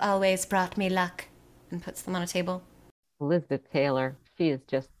 "These have always brought me luck," and puts them on a table. Elizabeth Taylor, she is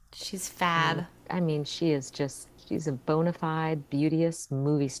just, She's fab. I mean, she's a bona fide, beauteous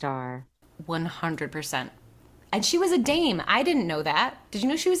movie star. 100%. And she was a dame. I didn't know that. Did you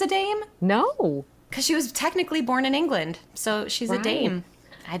know she was a dame? No, Because she was technically born in England, so she's a Right. dame.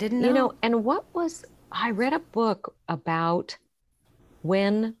 I didn't know. and I read a book about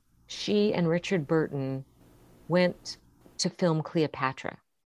when she and Richard Burton went to film Cleopatra.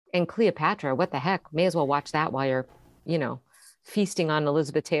 And Cleopatra, what the heck? May as well watch that while you're, feasting on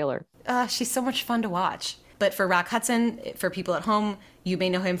Elizabeth Taylor. She's so much fun to watch. But for Rock Hudson, for people at home, you may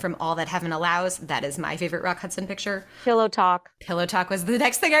know him from All That Heaven Allows. That is my favorite Rock Hudson picture. Pillow Talk. Pillow Talk was the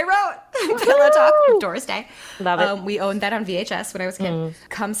next thing I wrote. Pillow Talk with Doris Day. Love it. We owned that on VHS when I was a kid.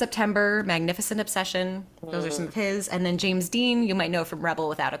 Come September, Magnificent Obsession. Those are some of his. And then James Dean, you might know from Rebel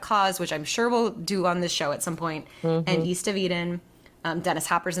Without a Cause, which I'm sure we'll do on this show at some point. And East of Eden. Dennis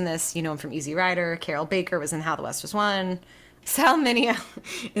Hopper's in this. You know him from Easy Rider. Carol Baker was in How the West Was Won. Sal Mineo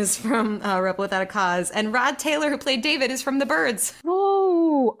is from Rebel Without a Cause. And Rod Taylor, who played David, is from The Birds.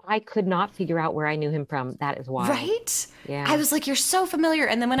 Oh, I could not figure out where I knew him from. That is wild. Right? Yeah. I was like, you're so familiar.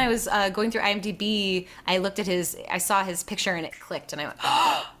 And then when I was going through IMDb, I saw his picture and it clicked. And I went,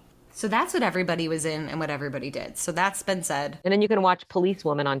 oh. So that's what everybody was in and what everybody did. So that's been said. And then you can watch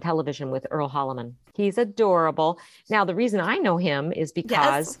Policewoman on television with Earl Holliman. He's adorable. Now, the reason I know him is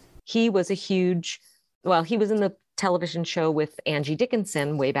because he was he was in the television show with Angie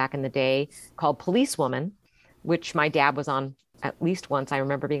Dickinson way back in the day called Policewoman, which my dad was on at least once. I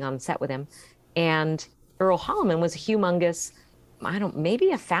remember being on set with him. And Earl Holliman was a humongous,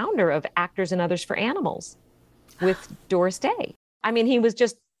 maybe a founder of Actors and Others for Animals with Doris Day. I mean, he was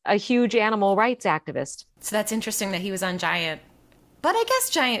just a huge animal rights activist. So that's interesting that he was on Giant. But I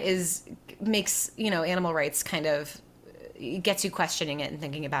guess Giant makes, animal rights kind of gets you questioning it and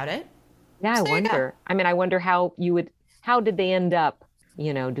thinking about it. Yeah, so I wonder. I mean, I wonder how did they end up,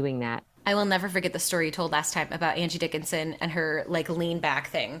 doing that? I will never forget the story you told last time about Angie Dickinson and her lean back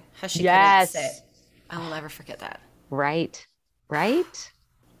thing. How she couldn't sit. I will never forget that. Right. It's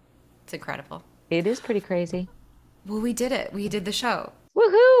incredible. It is pretty crazy. Well, we did it. We did the show.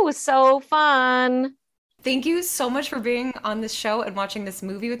 Woohoo! It was so fun. Thank you so much for being on this show and watching this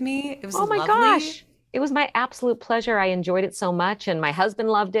movie with me. It was lovely. Oh my gosh. It was my absolute pleasure. I enjoyed it so much, and my husband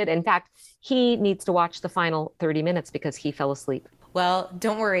loved it. In fact, he needs to watch the final 30 minutes because he fell asleep. Well,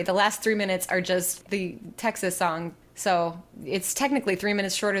 don't worry. The last 3 minutes are just the Texas song. So it's technically 3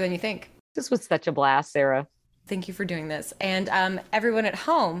 minutes shorter than you think. This was such a blast, Sarah. Thank you for doing this. And everyone at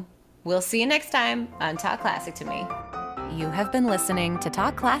home, we'll see you next time on Talk Classic to Me. You have been listening to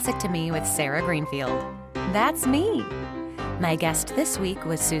Talk Classic to Me with Sarah Greenfield. That's me. My guest this week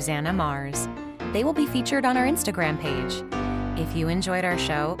was Susanna Mars. They will be featured on our Instagram page. If you enjoyed our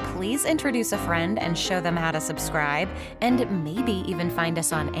show, please introduce a friend and show them how to subscribe, and maybe even find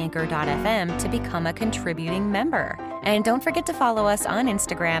us on Anchor.fm to become a contributing member. And don't forget to follow us on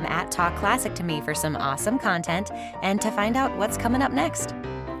Instagram at Talk Classic to Me for some awesome content and to find out what's coming up next.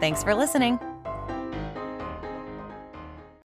 Thanks for listening.